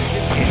 Engines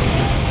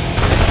engaged.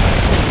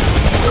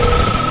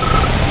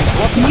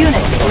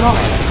 Unit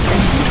lost.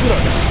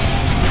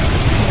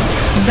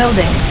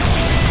 Building.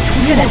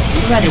 Unit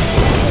ready.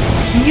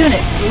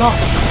 Unit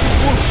lost.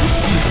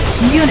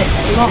 Unit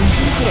lost.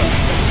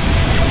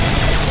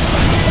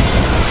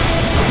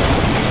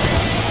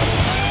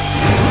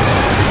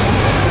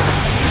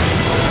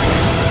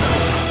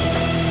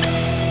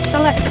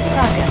 Select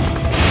target.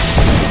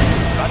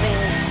 Running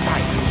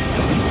sight.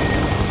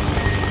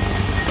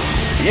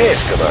 Yes,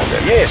 Commander.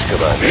 Yes,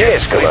 Commander.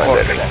 Yes,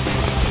 Commander.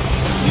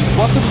 These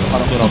waters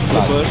are under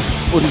attack.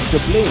 Or is the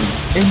plane?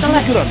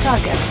 Select Engines running.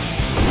 target.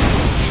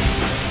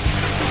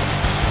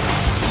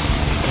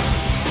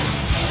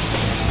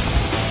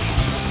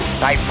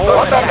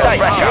 Typhoon under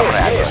pressure.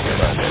 Yes,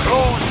 Commander.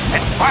 Cruise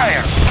and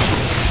fire.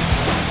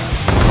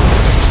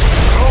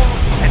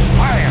 Cruise and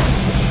fire.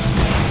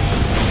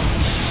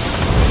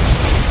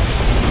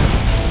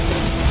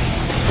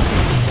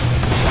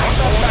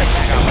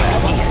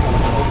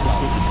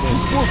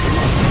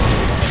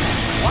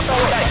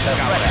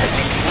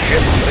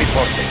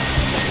 reporting.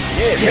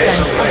 Yes,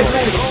 Defense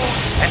upgraded.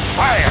 And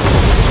fire!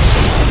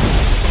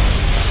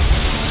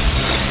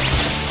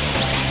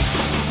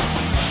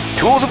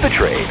 Tools of the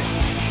trade.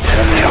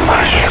 Your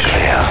mind is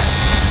clear.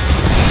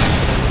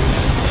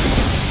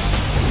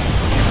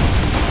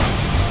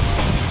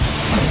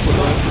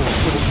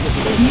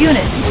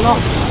 Unit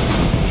lost.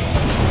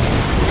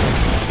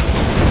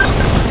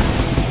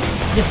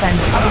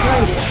 Defense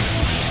upgraded.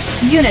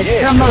 Unit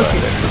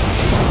promoted.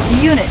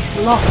 Unit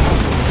lost.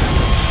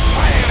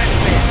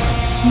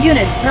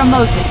 Unit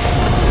promoted.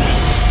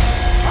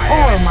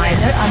 Ore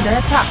miner under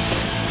attack.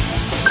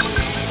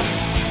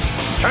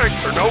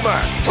 Tanks are no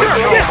match. Sir,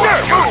 yes,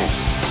 sir! Move!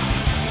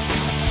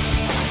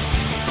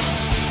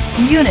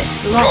 Unit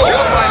lost.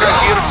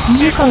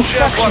 New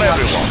construction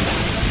options.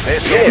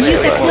 New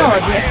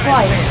technology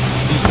acquired.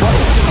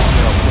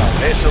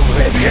 Vessel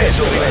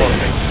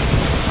reporting.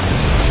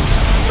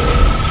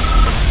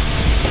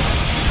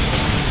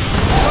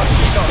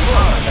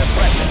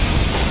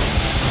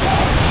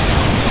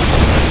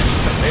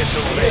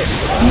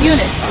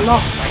 Unit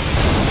lost.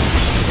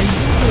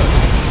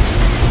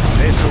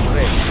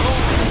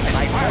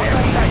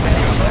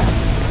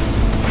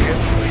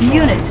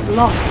 Unit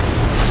lost.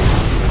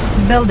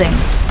 Building.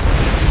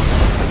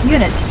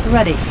 Unit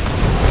ready.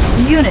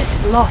 Unit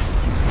lost.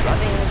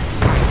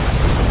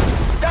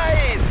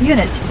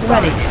 Unit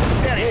ready.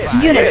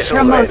 Unit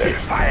promoted.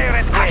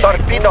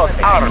 Torpedoes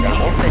armed.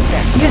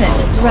 Unit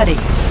ready.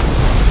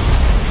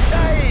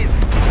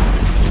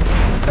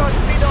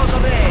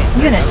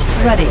 Unit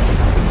ready.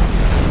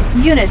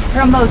 Unit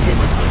promoted.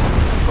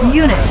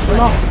 Unit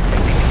lost.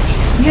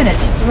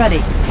 Unit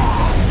ready.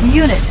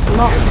 Unit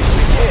lost.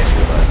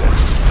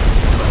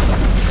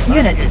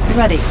 Unit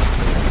ready.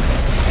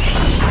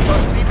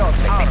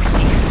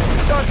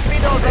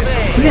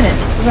 Unit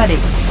ready.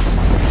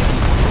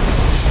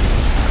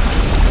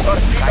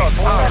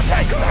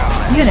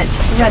 Unit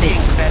ready.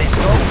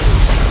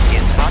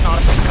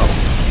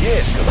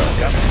 Yes,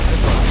 Commander.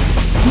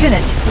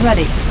 Unit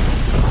ready.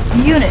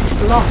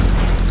 Unit lost.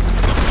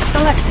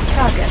 Select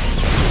target.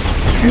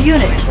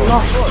 Unit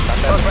lost.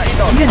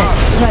 Unit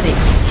ready.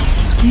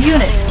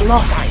 Unit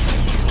lost.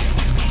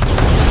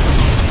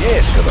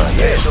 Yes, Commander.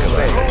 Yes,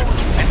 Commander.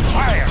 And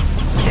fire!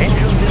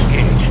 Engines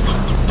engaged.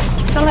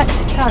 Select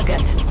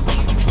target.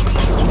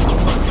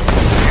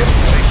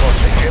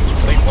 Ship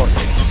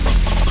reporting.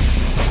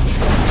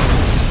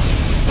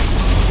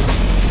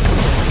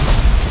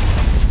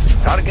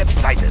 Target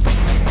sighted.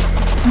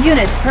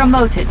 Unit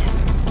promoted.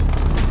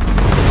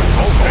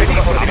 Ready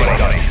for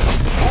operation.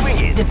 Moving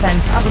in.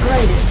 Defense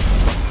upgraded.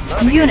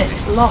 Unit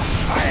lost.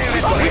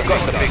 We've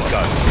got the big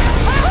gun.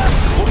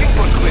 Looking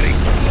for clearing.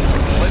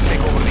 Let's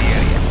take over the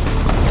area.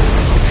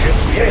 Ship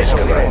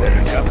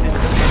reporting, Captain.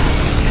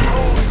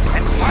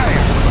 And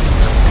fire!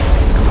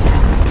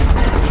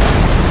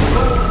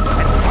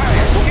 And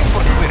fire! Looking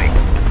for clearing.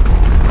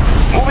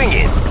 Moving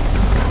in.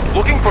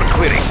 Looking for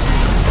clearing.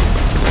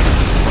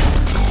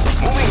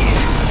 Moving in.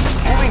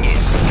 Moving in.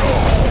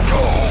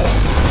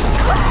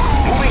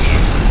 Moving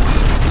in.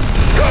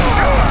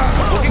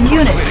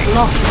 Unit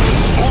lost.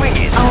 Moving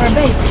in. Our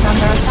base is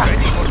under attack.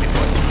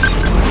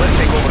 Let's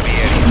take over the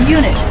area.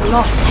 Unit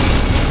lost.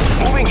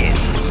 Moving in.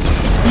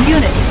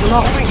 Unit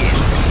lost. Moving in.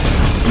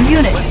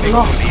 Unit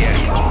lost.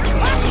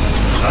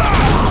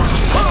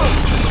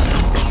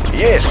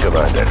 Yes,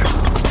 Commander.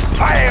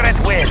 Fire at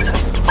will.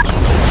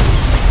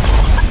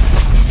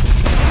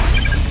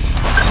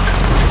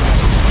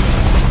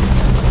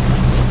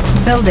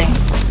 Building.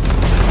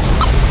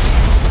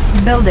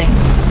 Building.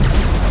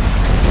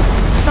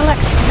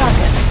 Select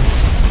target.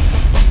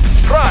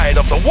 Pride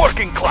of the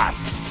working class.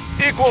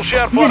 Equal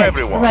share for Unit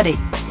everyone. ready.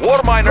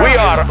 War miner. We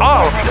are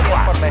armed.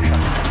 Information.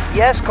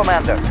 Yes,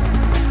 Commander.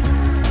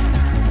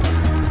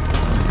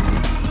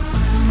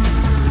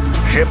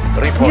 Ship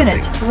reporting.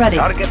 Unit ready.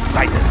 Target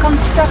sighted.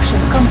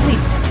 Construction complete.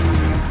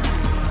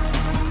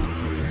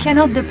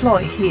 Cannot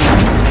deploy here.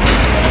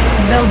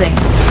 Building.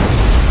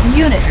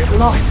 Unit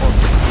lost.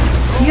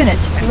 Unit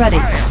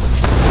ready.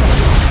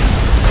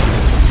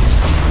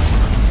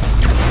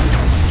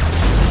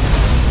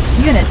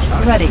 Unit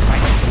ready.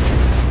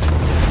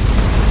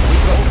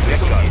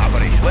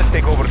 Let's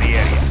take over the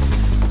area.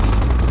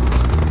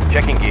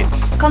 Checking in.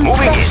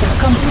 Construction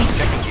complete.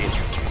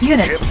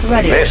 Unit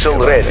ready. Vessel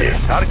ready.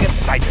 Target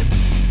sighted.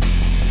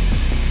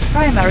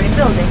 Primary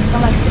building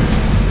selected.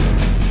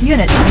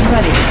 Unit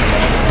ready.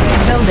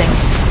 Building.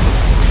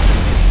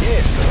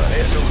 Yes,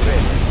 vessel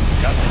ready.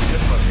 Captain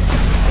confirming.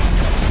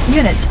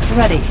 Unit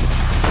ready.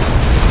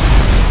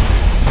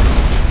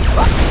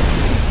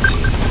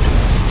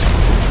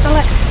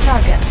 Select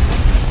target.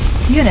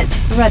 Unit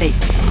ready.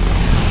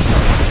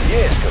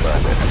 Yes,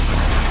 Commander.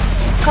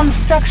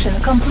 Construction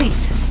complete.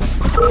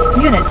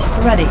 Unit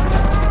ready.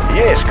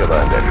 Yes,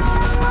 Commander.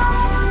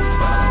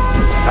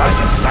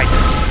 Target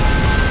sighted.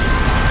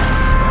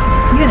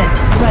 Unit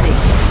ready.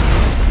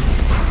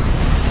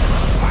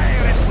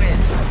 Fire at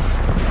will.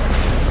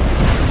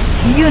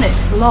 Unit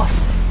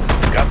lost.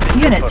 Captain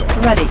Unit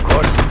confirmed. ready.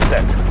 Course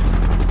set.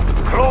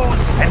 Close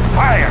and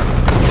fire.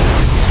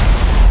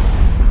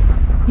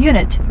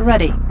 Unit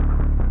ready.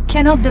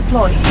 Cannot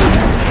deploy.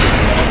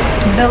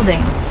 Building.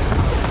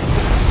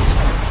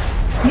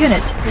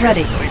 Unit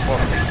ready.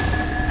 Reporting.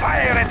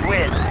 Fire at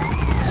will.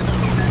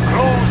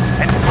 Close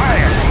and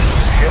fire.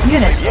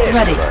 Unit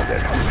ready.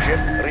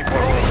 Ship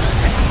reporting.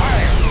 And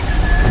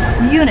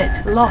fire. Unit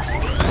lost.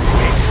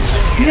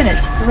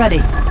 Unit ready.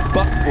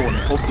 Backbone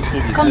of the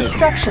Soviet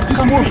Construction Navy. This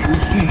complete. war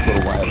will swing for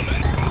a while.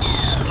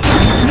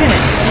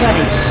 Unit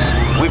ready.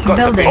 We've got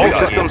Building. the big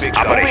systems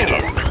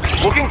operational.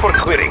 Looking for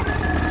clearing.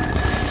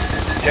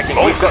 Checking.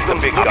 We've got the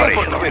big looking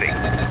for clearing.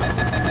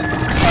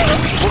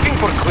 Looking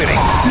for clearing.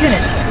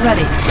 Unit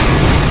ready.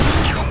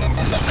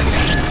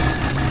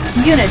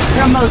 Unit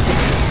promoted.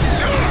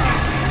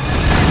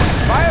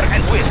 Fire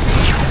and will.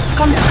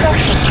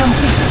 Construction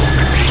complete.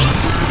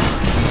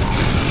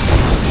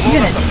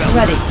 Unit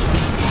ready.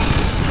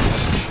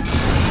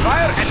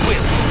 Fire and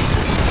will.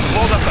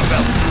 Load up the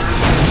belt.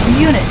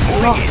 Unit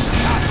lost.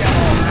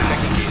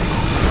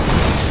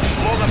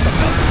 Load up the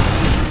belt.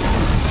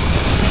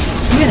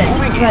 Unit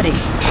ready.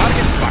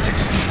 Target spotted.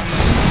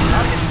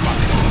 Target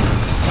spotted.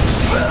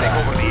 Take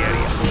over the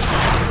area.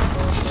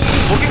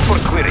 Looking for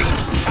clearing.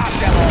 Shot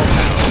them all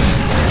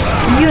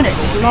down. Unit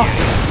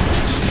lost.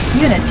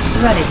 Unit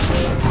ready.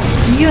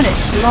 Unit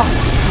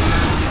lost.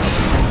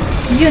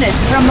 Unit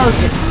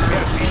promoted.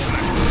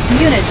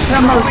 Unit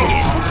promoted.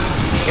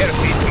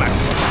 Airspeed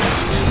maximum.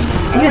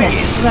 Unit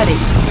ready.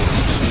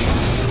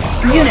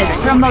 Unit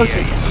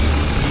promoted.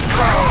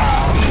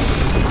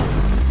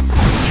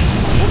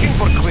 Looking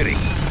for clearing.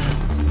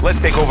 Let's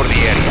take over the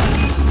area.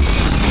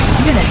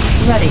 Unit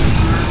ready.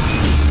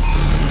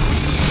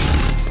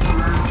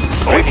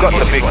 We've got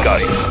the big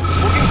guy.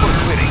 Looking for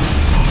clearing.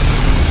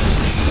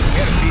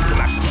 Airspeed to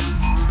maximum.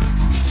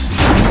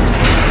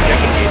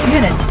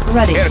 Unit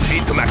ready.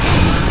 Airspeed to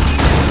maximum.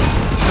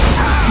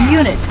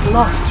 Unit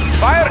lost.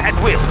 Fire at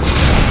will.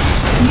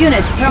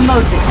 Unit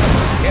promoted.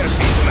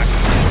 Airspeed to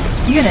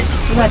maximum. Unit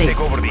ready. Take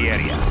over the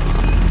area.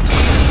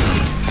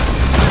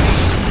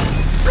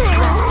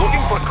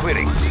 Looking for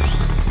clearing.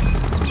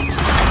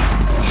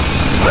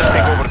 Let's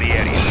take over the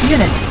area.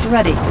 Unit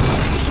ready.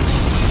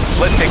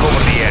 Let's take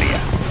over the area.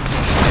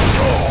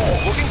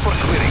 Looking for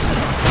clearing.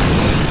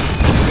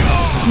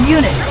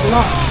 Unit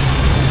lost.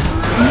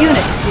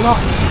 Unit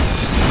lost.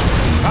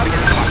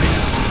 Target spotted.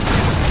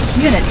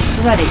 Unit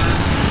ready.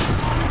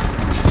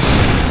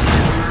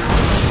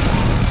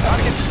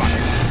 Target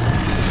spotted.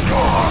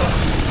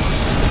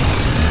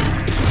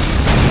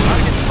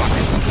 Target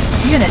spotted.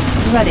 Unit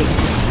ready.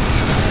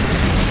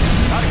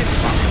 Target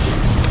spotted.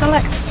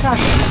 Select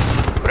target.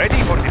 Ready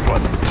for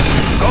deployment.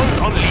 Guns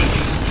unleashed.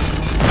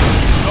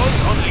 Guns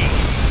unleashed.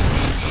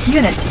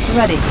 Unit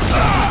ready.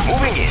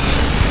 Moving in.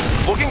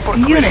 Looking for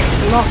clearing. Unit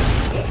lost.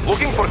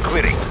 Looking for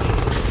clearing.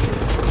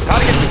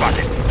 Target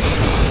spotted.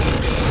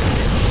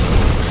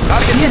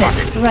 Target Unit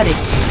spotted. ready.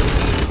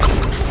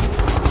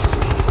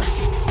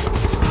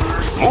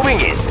 Moving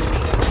in.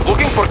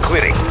 Looking for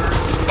clearing.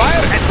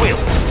 Fire at will.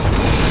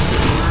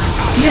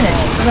 Unit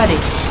ready.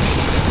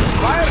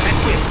 Fire at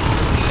will.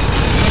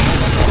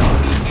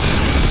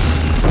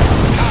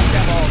 Shot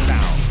them all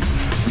down.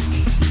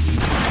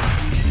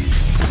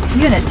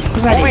 Unit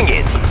Moving ready.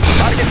 in.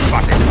 Target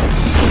spotted.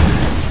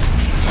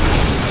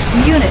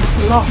 Unit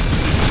lost.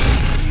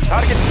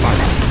 Target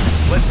spotted.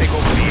 Let's take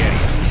over the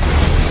area.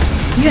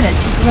 Unit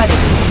ready.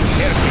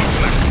 Airspeed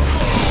maximum.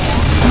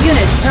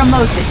 Unit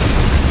promoted.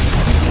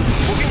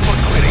 Looking for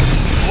clearing.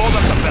 Load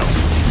up the belt.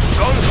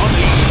 Guns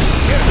unleashed.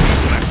 Airspeed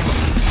maximum.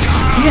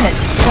 Unit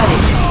ready.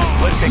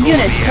 Let's take over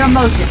Unit the area.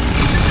 promoted.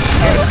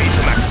 Airspeed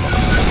to maximum.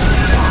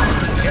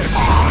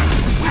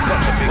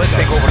 Let's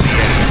take over the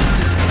area.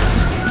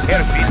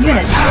 Airspeed to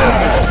Unit maximum.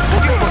 ready.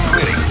 Looking for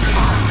clearing.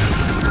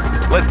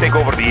 Let's take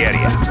over the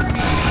area.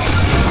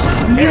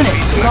 Unit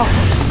lost.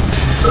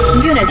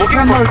 Unit Looking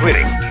for promoted.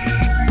 clearing.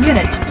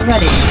 Unit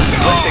ready.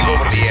 Let's take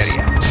over the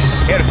area.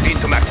 Airspeed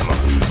to maximum.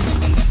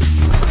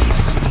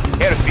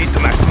 Airspeed to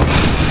maximum.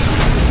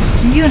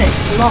 Unit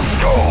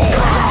lost.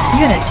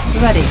 Unit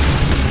ready.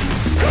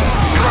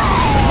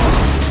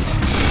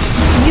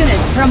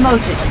 Unit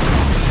promoted.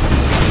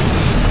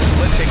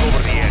 Let's take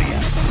over the area.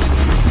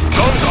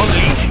 Guns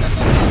unleashed.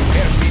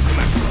 Airspeed to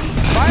maximum.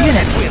 Fire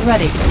Unit at will.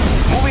 ready.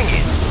 Moving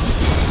in.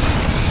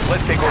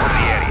 Let's take over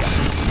the area.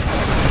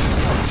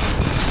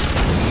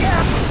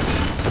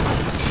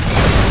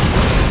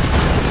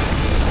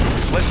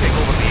 Let's take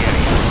over the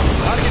area.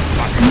 Target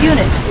spotted.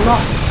 Unit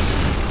lost.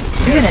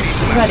 Unit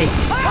ready.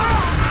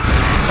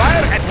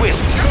 Fire at will.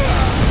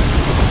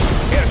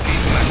 Airspeed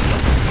to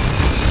maximum.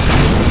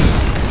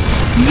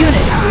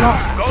 Unit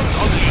lost. Guns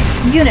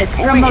unleashed. Unit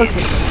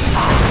promoted.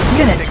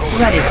 Unit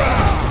ready.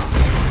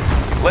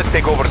 Let's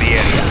take over the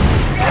area.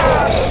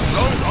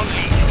 Guns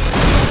unleashed.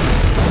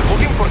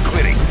 Looking for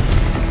clearing.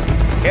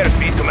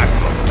 Airspeed to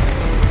maximum.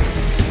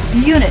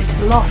 Unit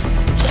lost.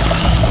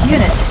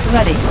 Unit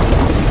ready.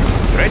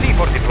 Ready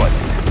for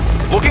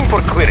deployment. Looking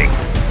for clearing.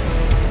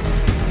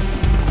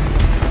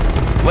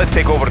 Let's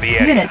take over the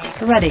area.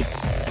 Unit ready.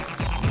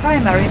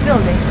 Primary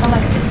building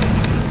selected.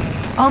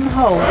 On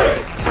hold.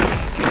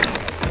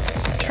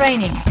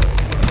 Training.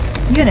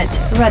 Unit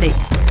ready.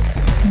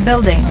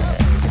 Building.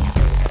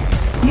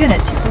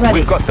 Unit ready.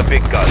 We've got the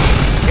big gun.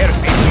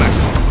 Airspeed max.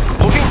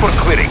 Looking for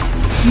clearing.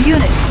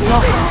 Unit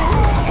lost.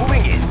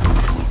 Moving in.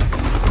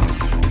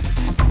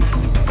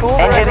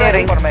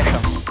 Engineering information.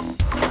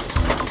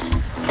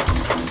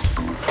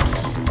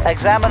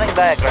 Examining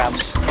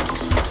diagrams.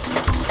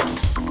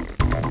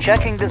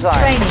 Checking design.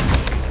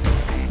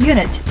 Training.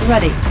 Unit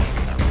ready.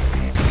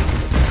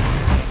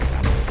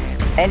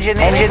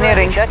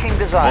 Engineering. Checking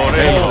design.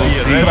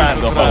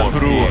 Seeds of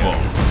approval.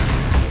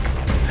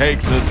 Take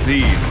the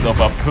seeds of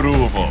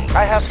approval.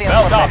 I have the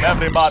Belt up, information.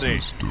 everybody.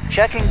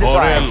 Checking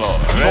design. Morello,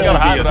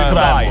 Soviet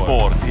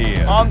transport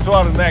here. On to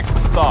our next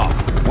stop.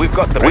 We've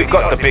got the big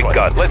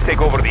gun. Let's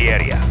take over the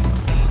area.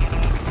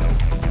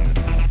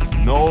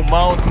 No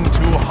mountain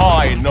too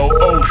high, no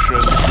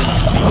ocean too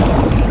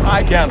deep.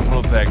 I can't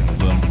protect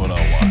them for a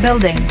while.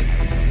 Building.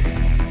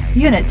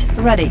 Unit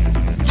ready.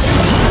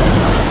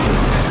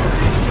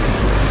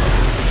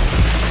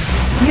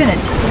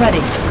 Unit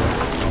ready.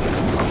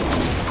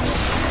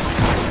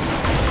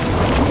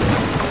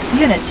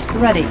 Unit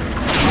ready.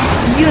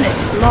 Unit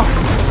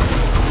lost.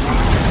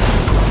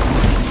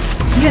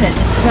 Unit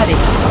ready.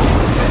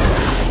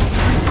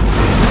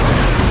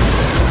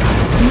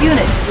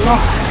 Unit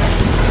lost.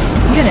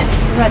 Unit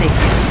ready.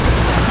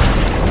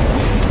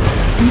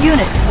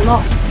 Unit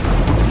lost.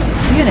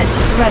 Unit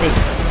ready.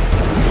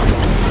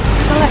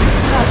 Select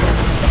target.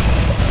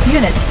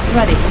 Unit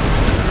ready.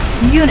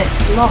 Unit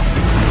lost.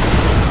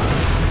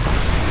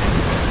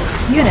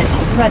 Unit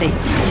ready.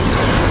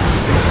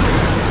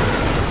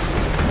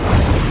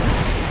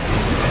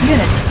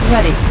 Unit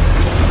ready.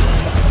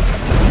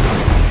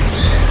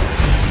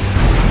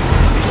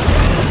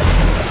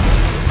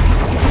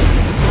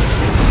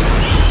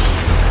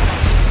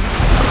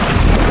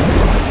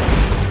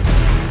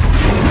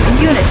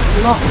 Unit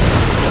lost.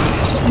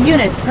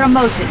 Unit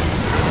promoted.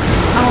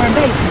 Our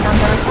base is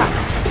under attack.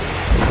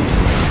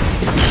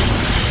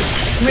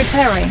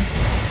 Repairing.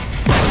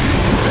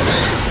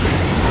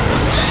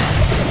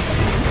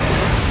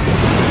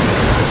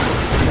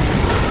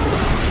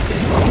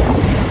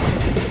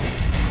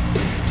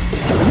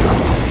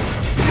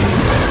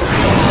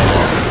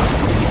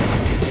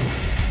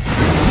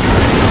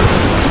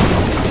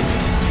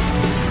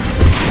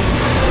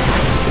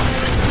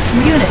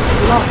 Unit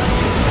lost.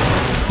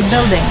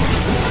 Building.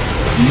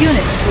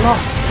 Unit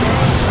lost.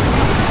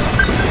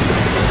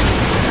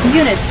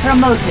 Unit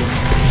promoted.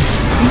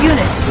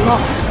 Unit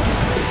lost.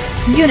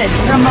 Unit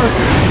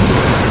promoted.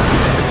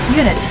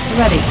 Unit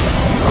ready.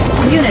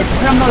 Unit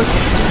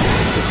promoted.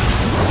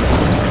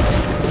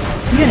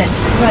 Unit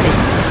ready.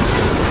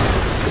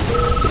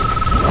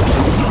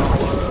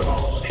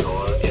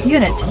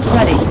 Unit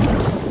ready.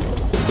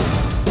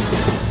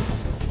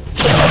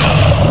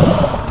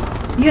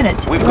 Unit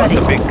We've ready.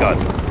 got the big gun.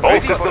 All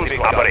systems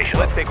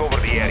operational. Let's take over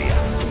the area.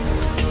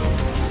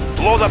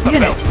 Load up the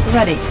Unit belt.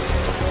 ready.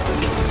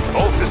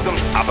 All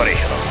systems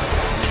operational.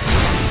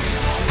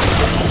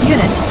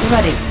 Unit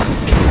ready.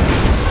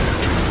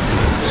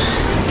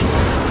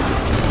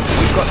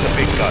 We've got the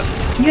big gun.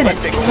 Unit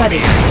Let's take over ready.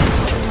 the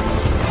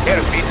area.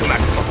 Airspeed to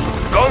maximum.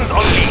 Guns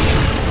unleashed.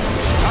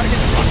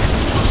 Target spotted.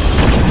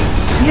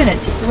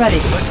 Unit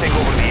ready. Let's take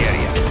over the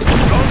area.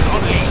 Guns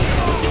unleashed.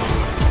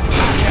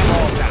 Knock them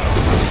all down.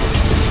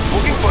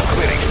 Looking for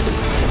clearing.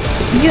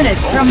 Unit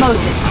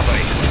promoted.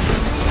 Operation.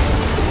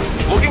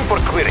 Looking for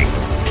clearing.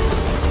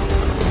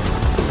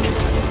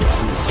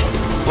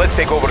 Let's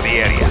take over the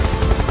area.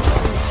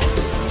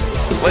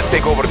 Let's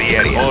take over the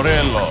area.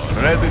 Morello,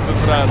 ready to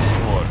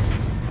transport.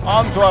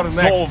 On to our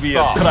next Soviet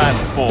stop.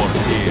 Transport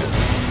here.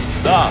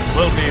 That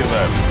will be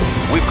them.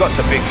 We've got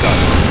the big gun.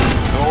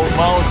 No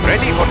mountain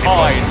Ready too for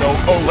high, deployment.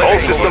 no ocean. All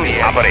systems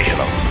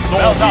operational.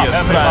 Soviet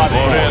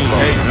transport. Morello,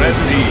 takes the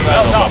seeds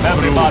Belt of up,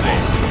 everybody.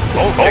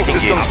 All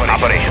systems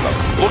operational.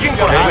 Looking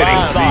for Hands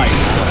clearing. inside.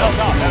 Belt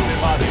up,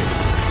 everybody.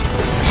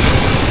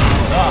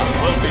 That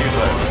will be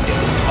them.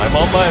 I'm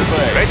on my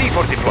way. Ready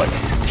for deployment.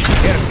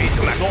 Airspeed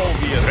to maximum.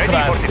 Soviet Ready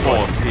for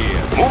transport deployment.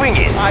 here. Moving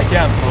in. I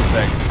can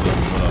protect them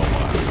for a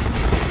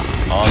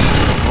while. On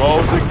the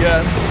road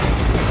again.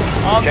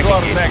 On to Checking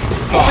our in. next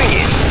stop. Moving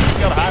in. Keep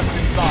your hands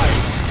inside.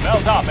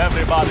 Belt up,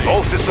 everybody.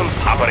 All systems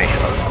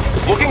operational.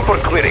 Looking for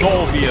clearing.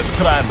 Soviet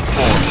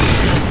transport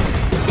here.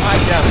 I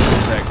can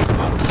protect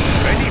them.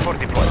 Ready for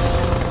deployment.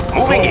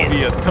 Moving in.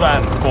 Soviet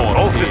transport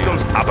All here.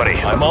 systems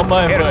operational. I'm on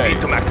my way.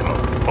 Airspeed to maximum.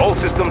 All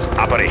systems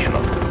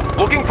operational.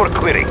 Looking for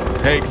clearing.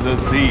 Take the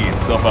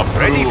seeds of approval.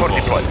 Ready for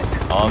deployment.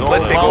 On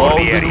Let's take over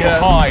the mountain area.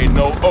 too high,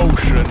 no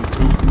ocean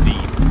too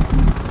deep.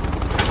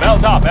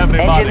 Belt up,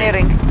 everybody.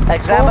 Engineering.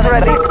 Examining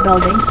Ready. the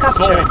Building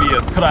captured.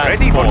 Soviet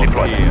Ready for transport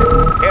deployment. here.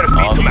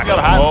 Airspeed On to keep your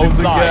maximum. hands road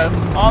inside.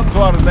 again. On to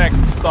our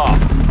next stop.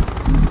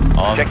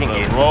 On Checking the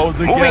in. road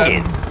Moving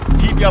again.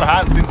 Keep your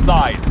hands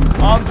inside.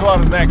 On to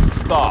our next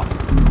stop.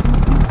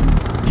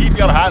 Keep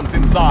your hands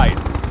inside.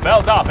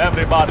 Belt up,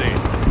 everybody.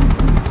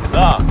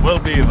 That will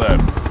be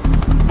them.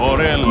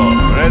 Morello,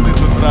 ready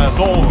to transport.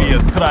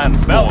 Soviet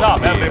transport. Belt up,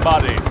 here.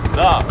 Everybody.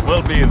 That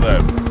will be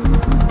them.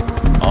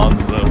 On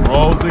the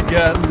road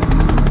again.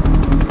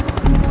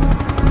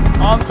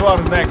 On to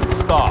our next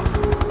stop.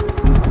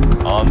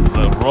 On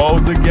the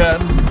road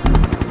again.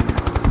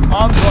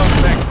 On to our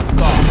next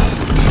stop.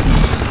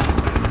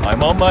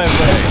 I'm on my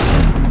way.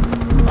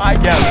 I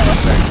can't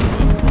protect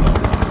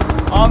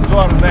them. On to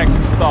our next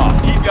stop.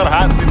 Keep your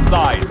hands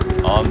inside.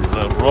 On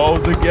the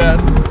road again.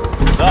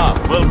 That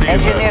will be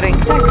Engineering.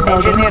 There.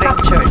 Engineering.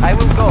 Captured. I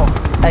will go.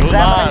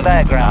 Examining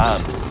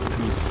diagrams. And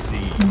to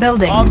sea.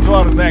 Building. On to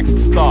our next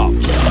stop.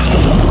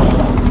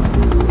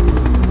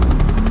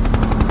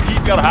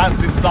 Keep your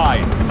hands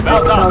inside.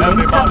 Belt up, Building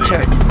everybody.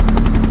 captured.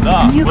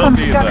 That New will be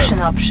construction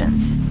there.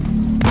 options.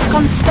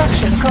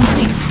 Construction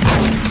complete.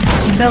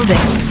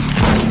 Building.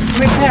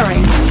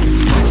 Repairing.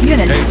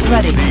 Unit Take the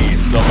ready.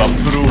 seeds of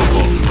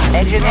approval.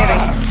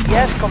 Engineering.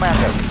 Yes,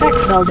 Commander. Tech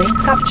building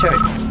captured.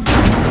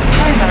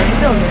 Primary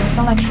building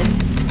selected.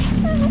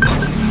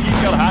 Keep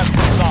your hands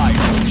inside.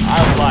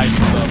 I'll light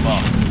them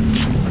up.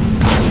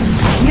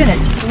 Unit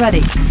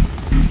ready.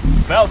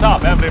 Belt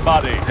up,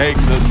 everybody. Take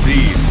the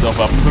seeds of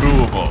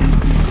approval.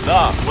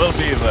 That will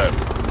be there.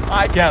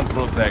 I can't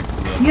protect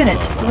them. Unit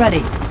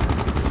ready.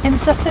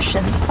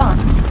 Insufficient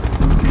funds.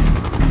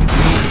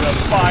 The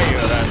fire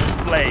and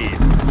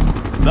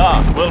flames.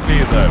 That will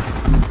be there.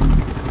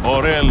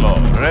 Morello,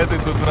 ready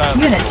to transport.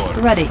 Unit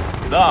ready.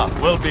 That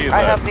will be there.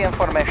 I have the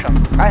information.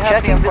 I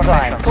have the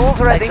information. Tools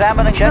ready.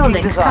 Examining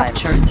Building design.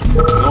 captured. Take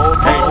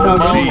the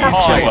Building sea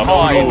captured.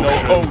 high,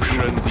 no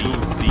ocean too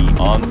deep.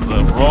 On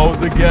the road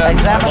again.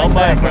 Examining on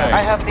my diagrams. I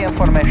way. have the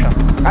information.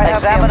 I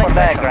have examining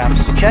diagrams.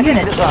 Checking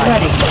Unit design.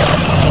 ready.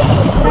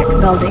 Tech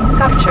building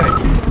captured.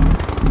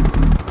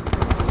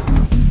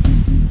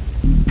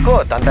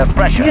 Good, under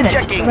pressure. Unit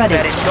Checking ready.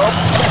 periscope.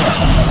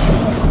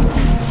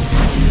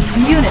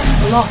 Unit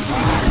lost.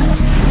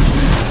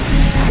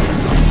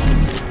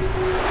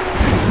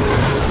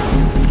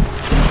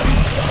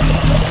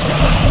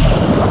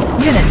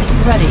 Unit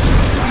ready.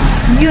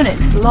 Unit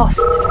lost.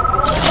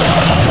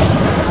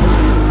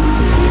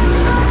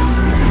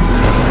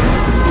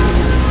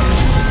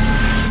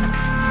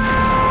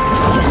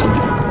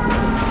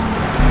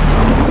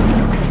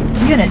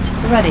 Unit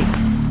ready.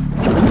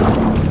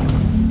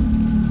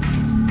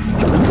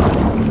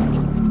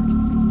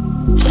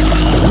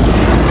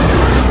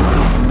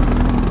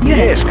 Unit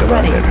Yes, ready.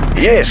 Commander.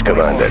 Yes,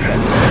 Commander.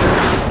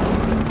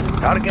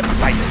 Target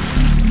sighted.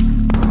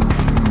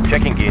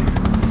 Checking in.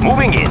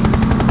 Moving in.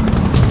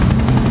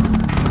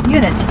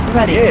 Unit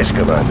ready. Yes,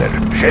 Commander.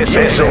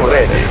 Vessel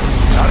ready.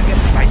 Target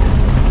sighted.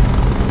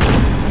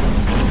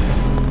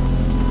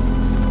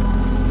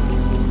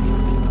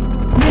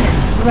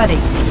 Unit ready.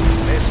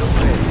 Vessel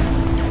ready.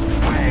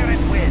 Fire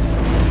and wind.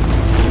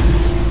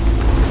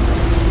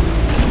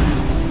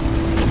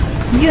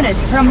 Unit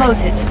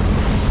promoted.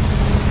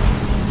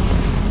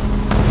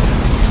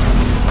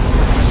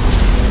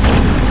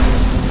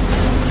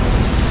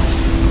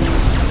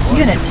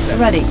 Unit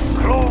ready.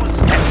 Cruise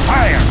and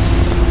fire.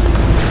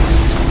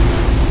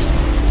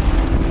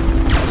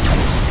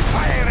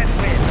 Fire and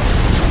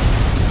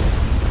wind.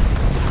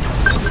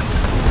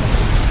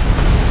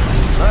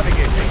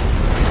 Navigating.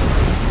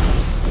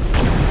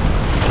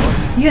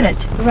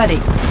 Unit ready.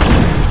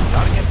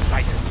 Target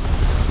sighted.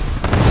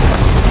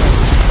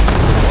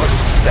 Course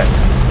set.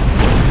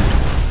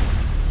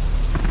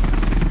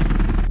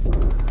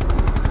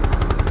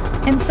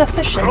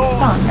 Insufficient Cruise and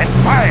funds.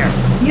 fire.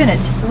 Unit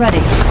ready.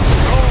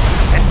 Cruise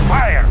and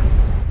fire.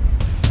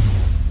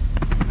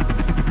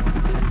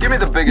 Give me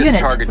the biggest Unit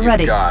target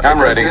ready. you've got. I'm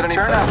It doesn't ready. get any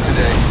better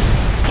today.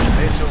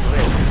 Vessel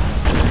ready.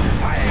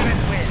 Fire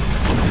and wind.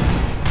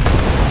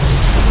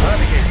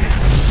 Navigating.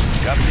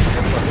 Captain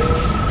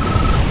confirmed.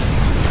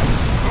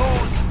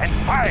 Cruise and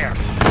fire.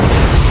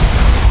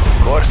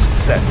 Course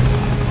set.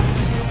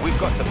 We've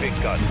got the big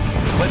gun.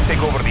 Let's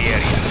take over the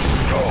area.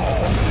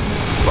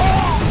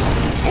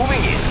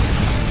 Moving in.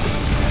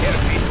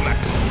 Airspeed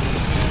maximum.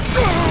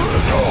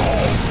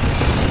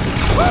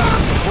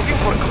 Looking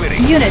for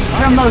clearing. Unit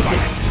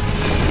promoted.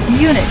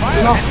 Unit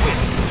lost.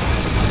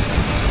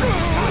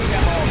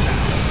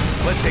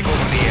 Let's take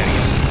over the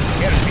area.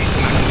 Airspeed to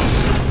maximum.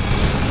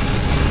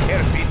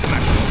 Airspeed to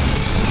maximum.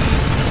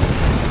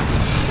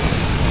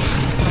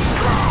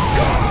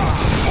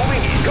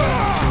 Moving in.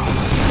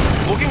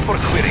 Looking for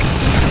clearing.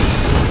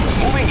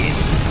 Moving in.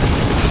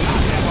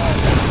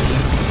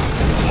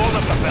 Load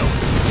up the belt.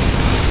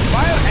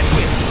 Fire and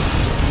wind.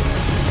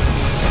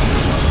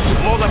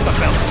 Load up the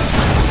belt.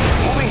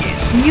 Moving in.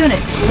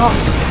 Unit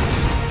lost.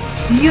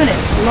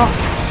 Unit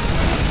lost.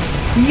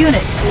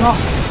 Unit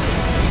lost.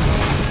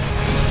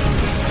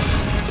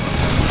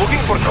 Looking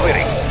for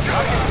clearing.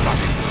 Target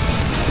spotted.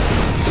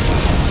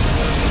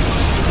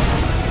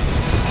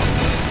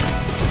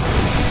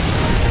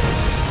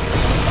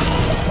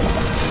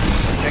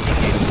 Checking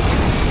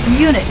in.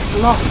 Unit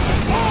lost.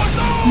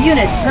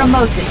 Unit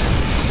promoted.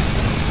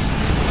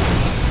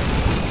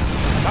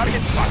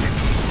 Target spotted.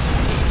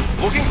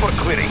 Looking for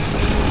clearing.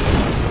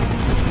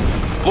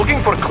 Looking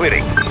for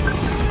clearing.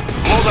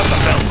 Load up the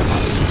belt.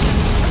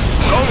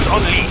 Drones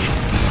unleashed.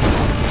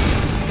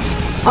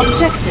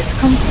 Objective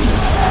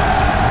complete.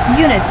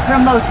 Unit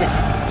promoted.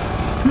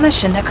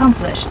 Mission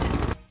accomplished.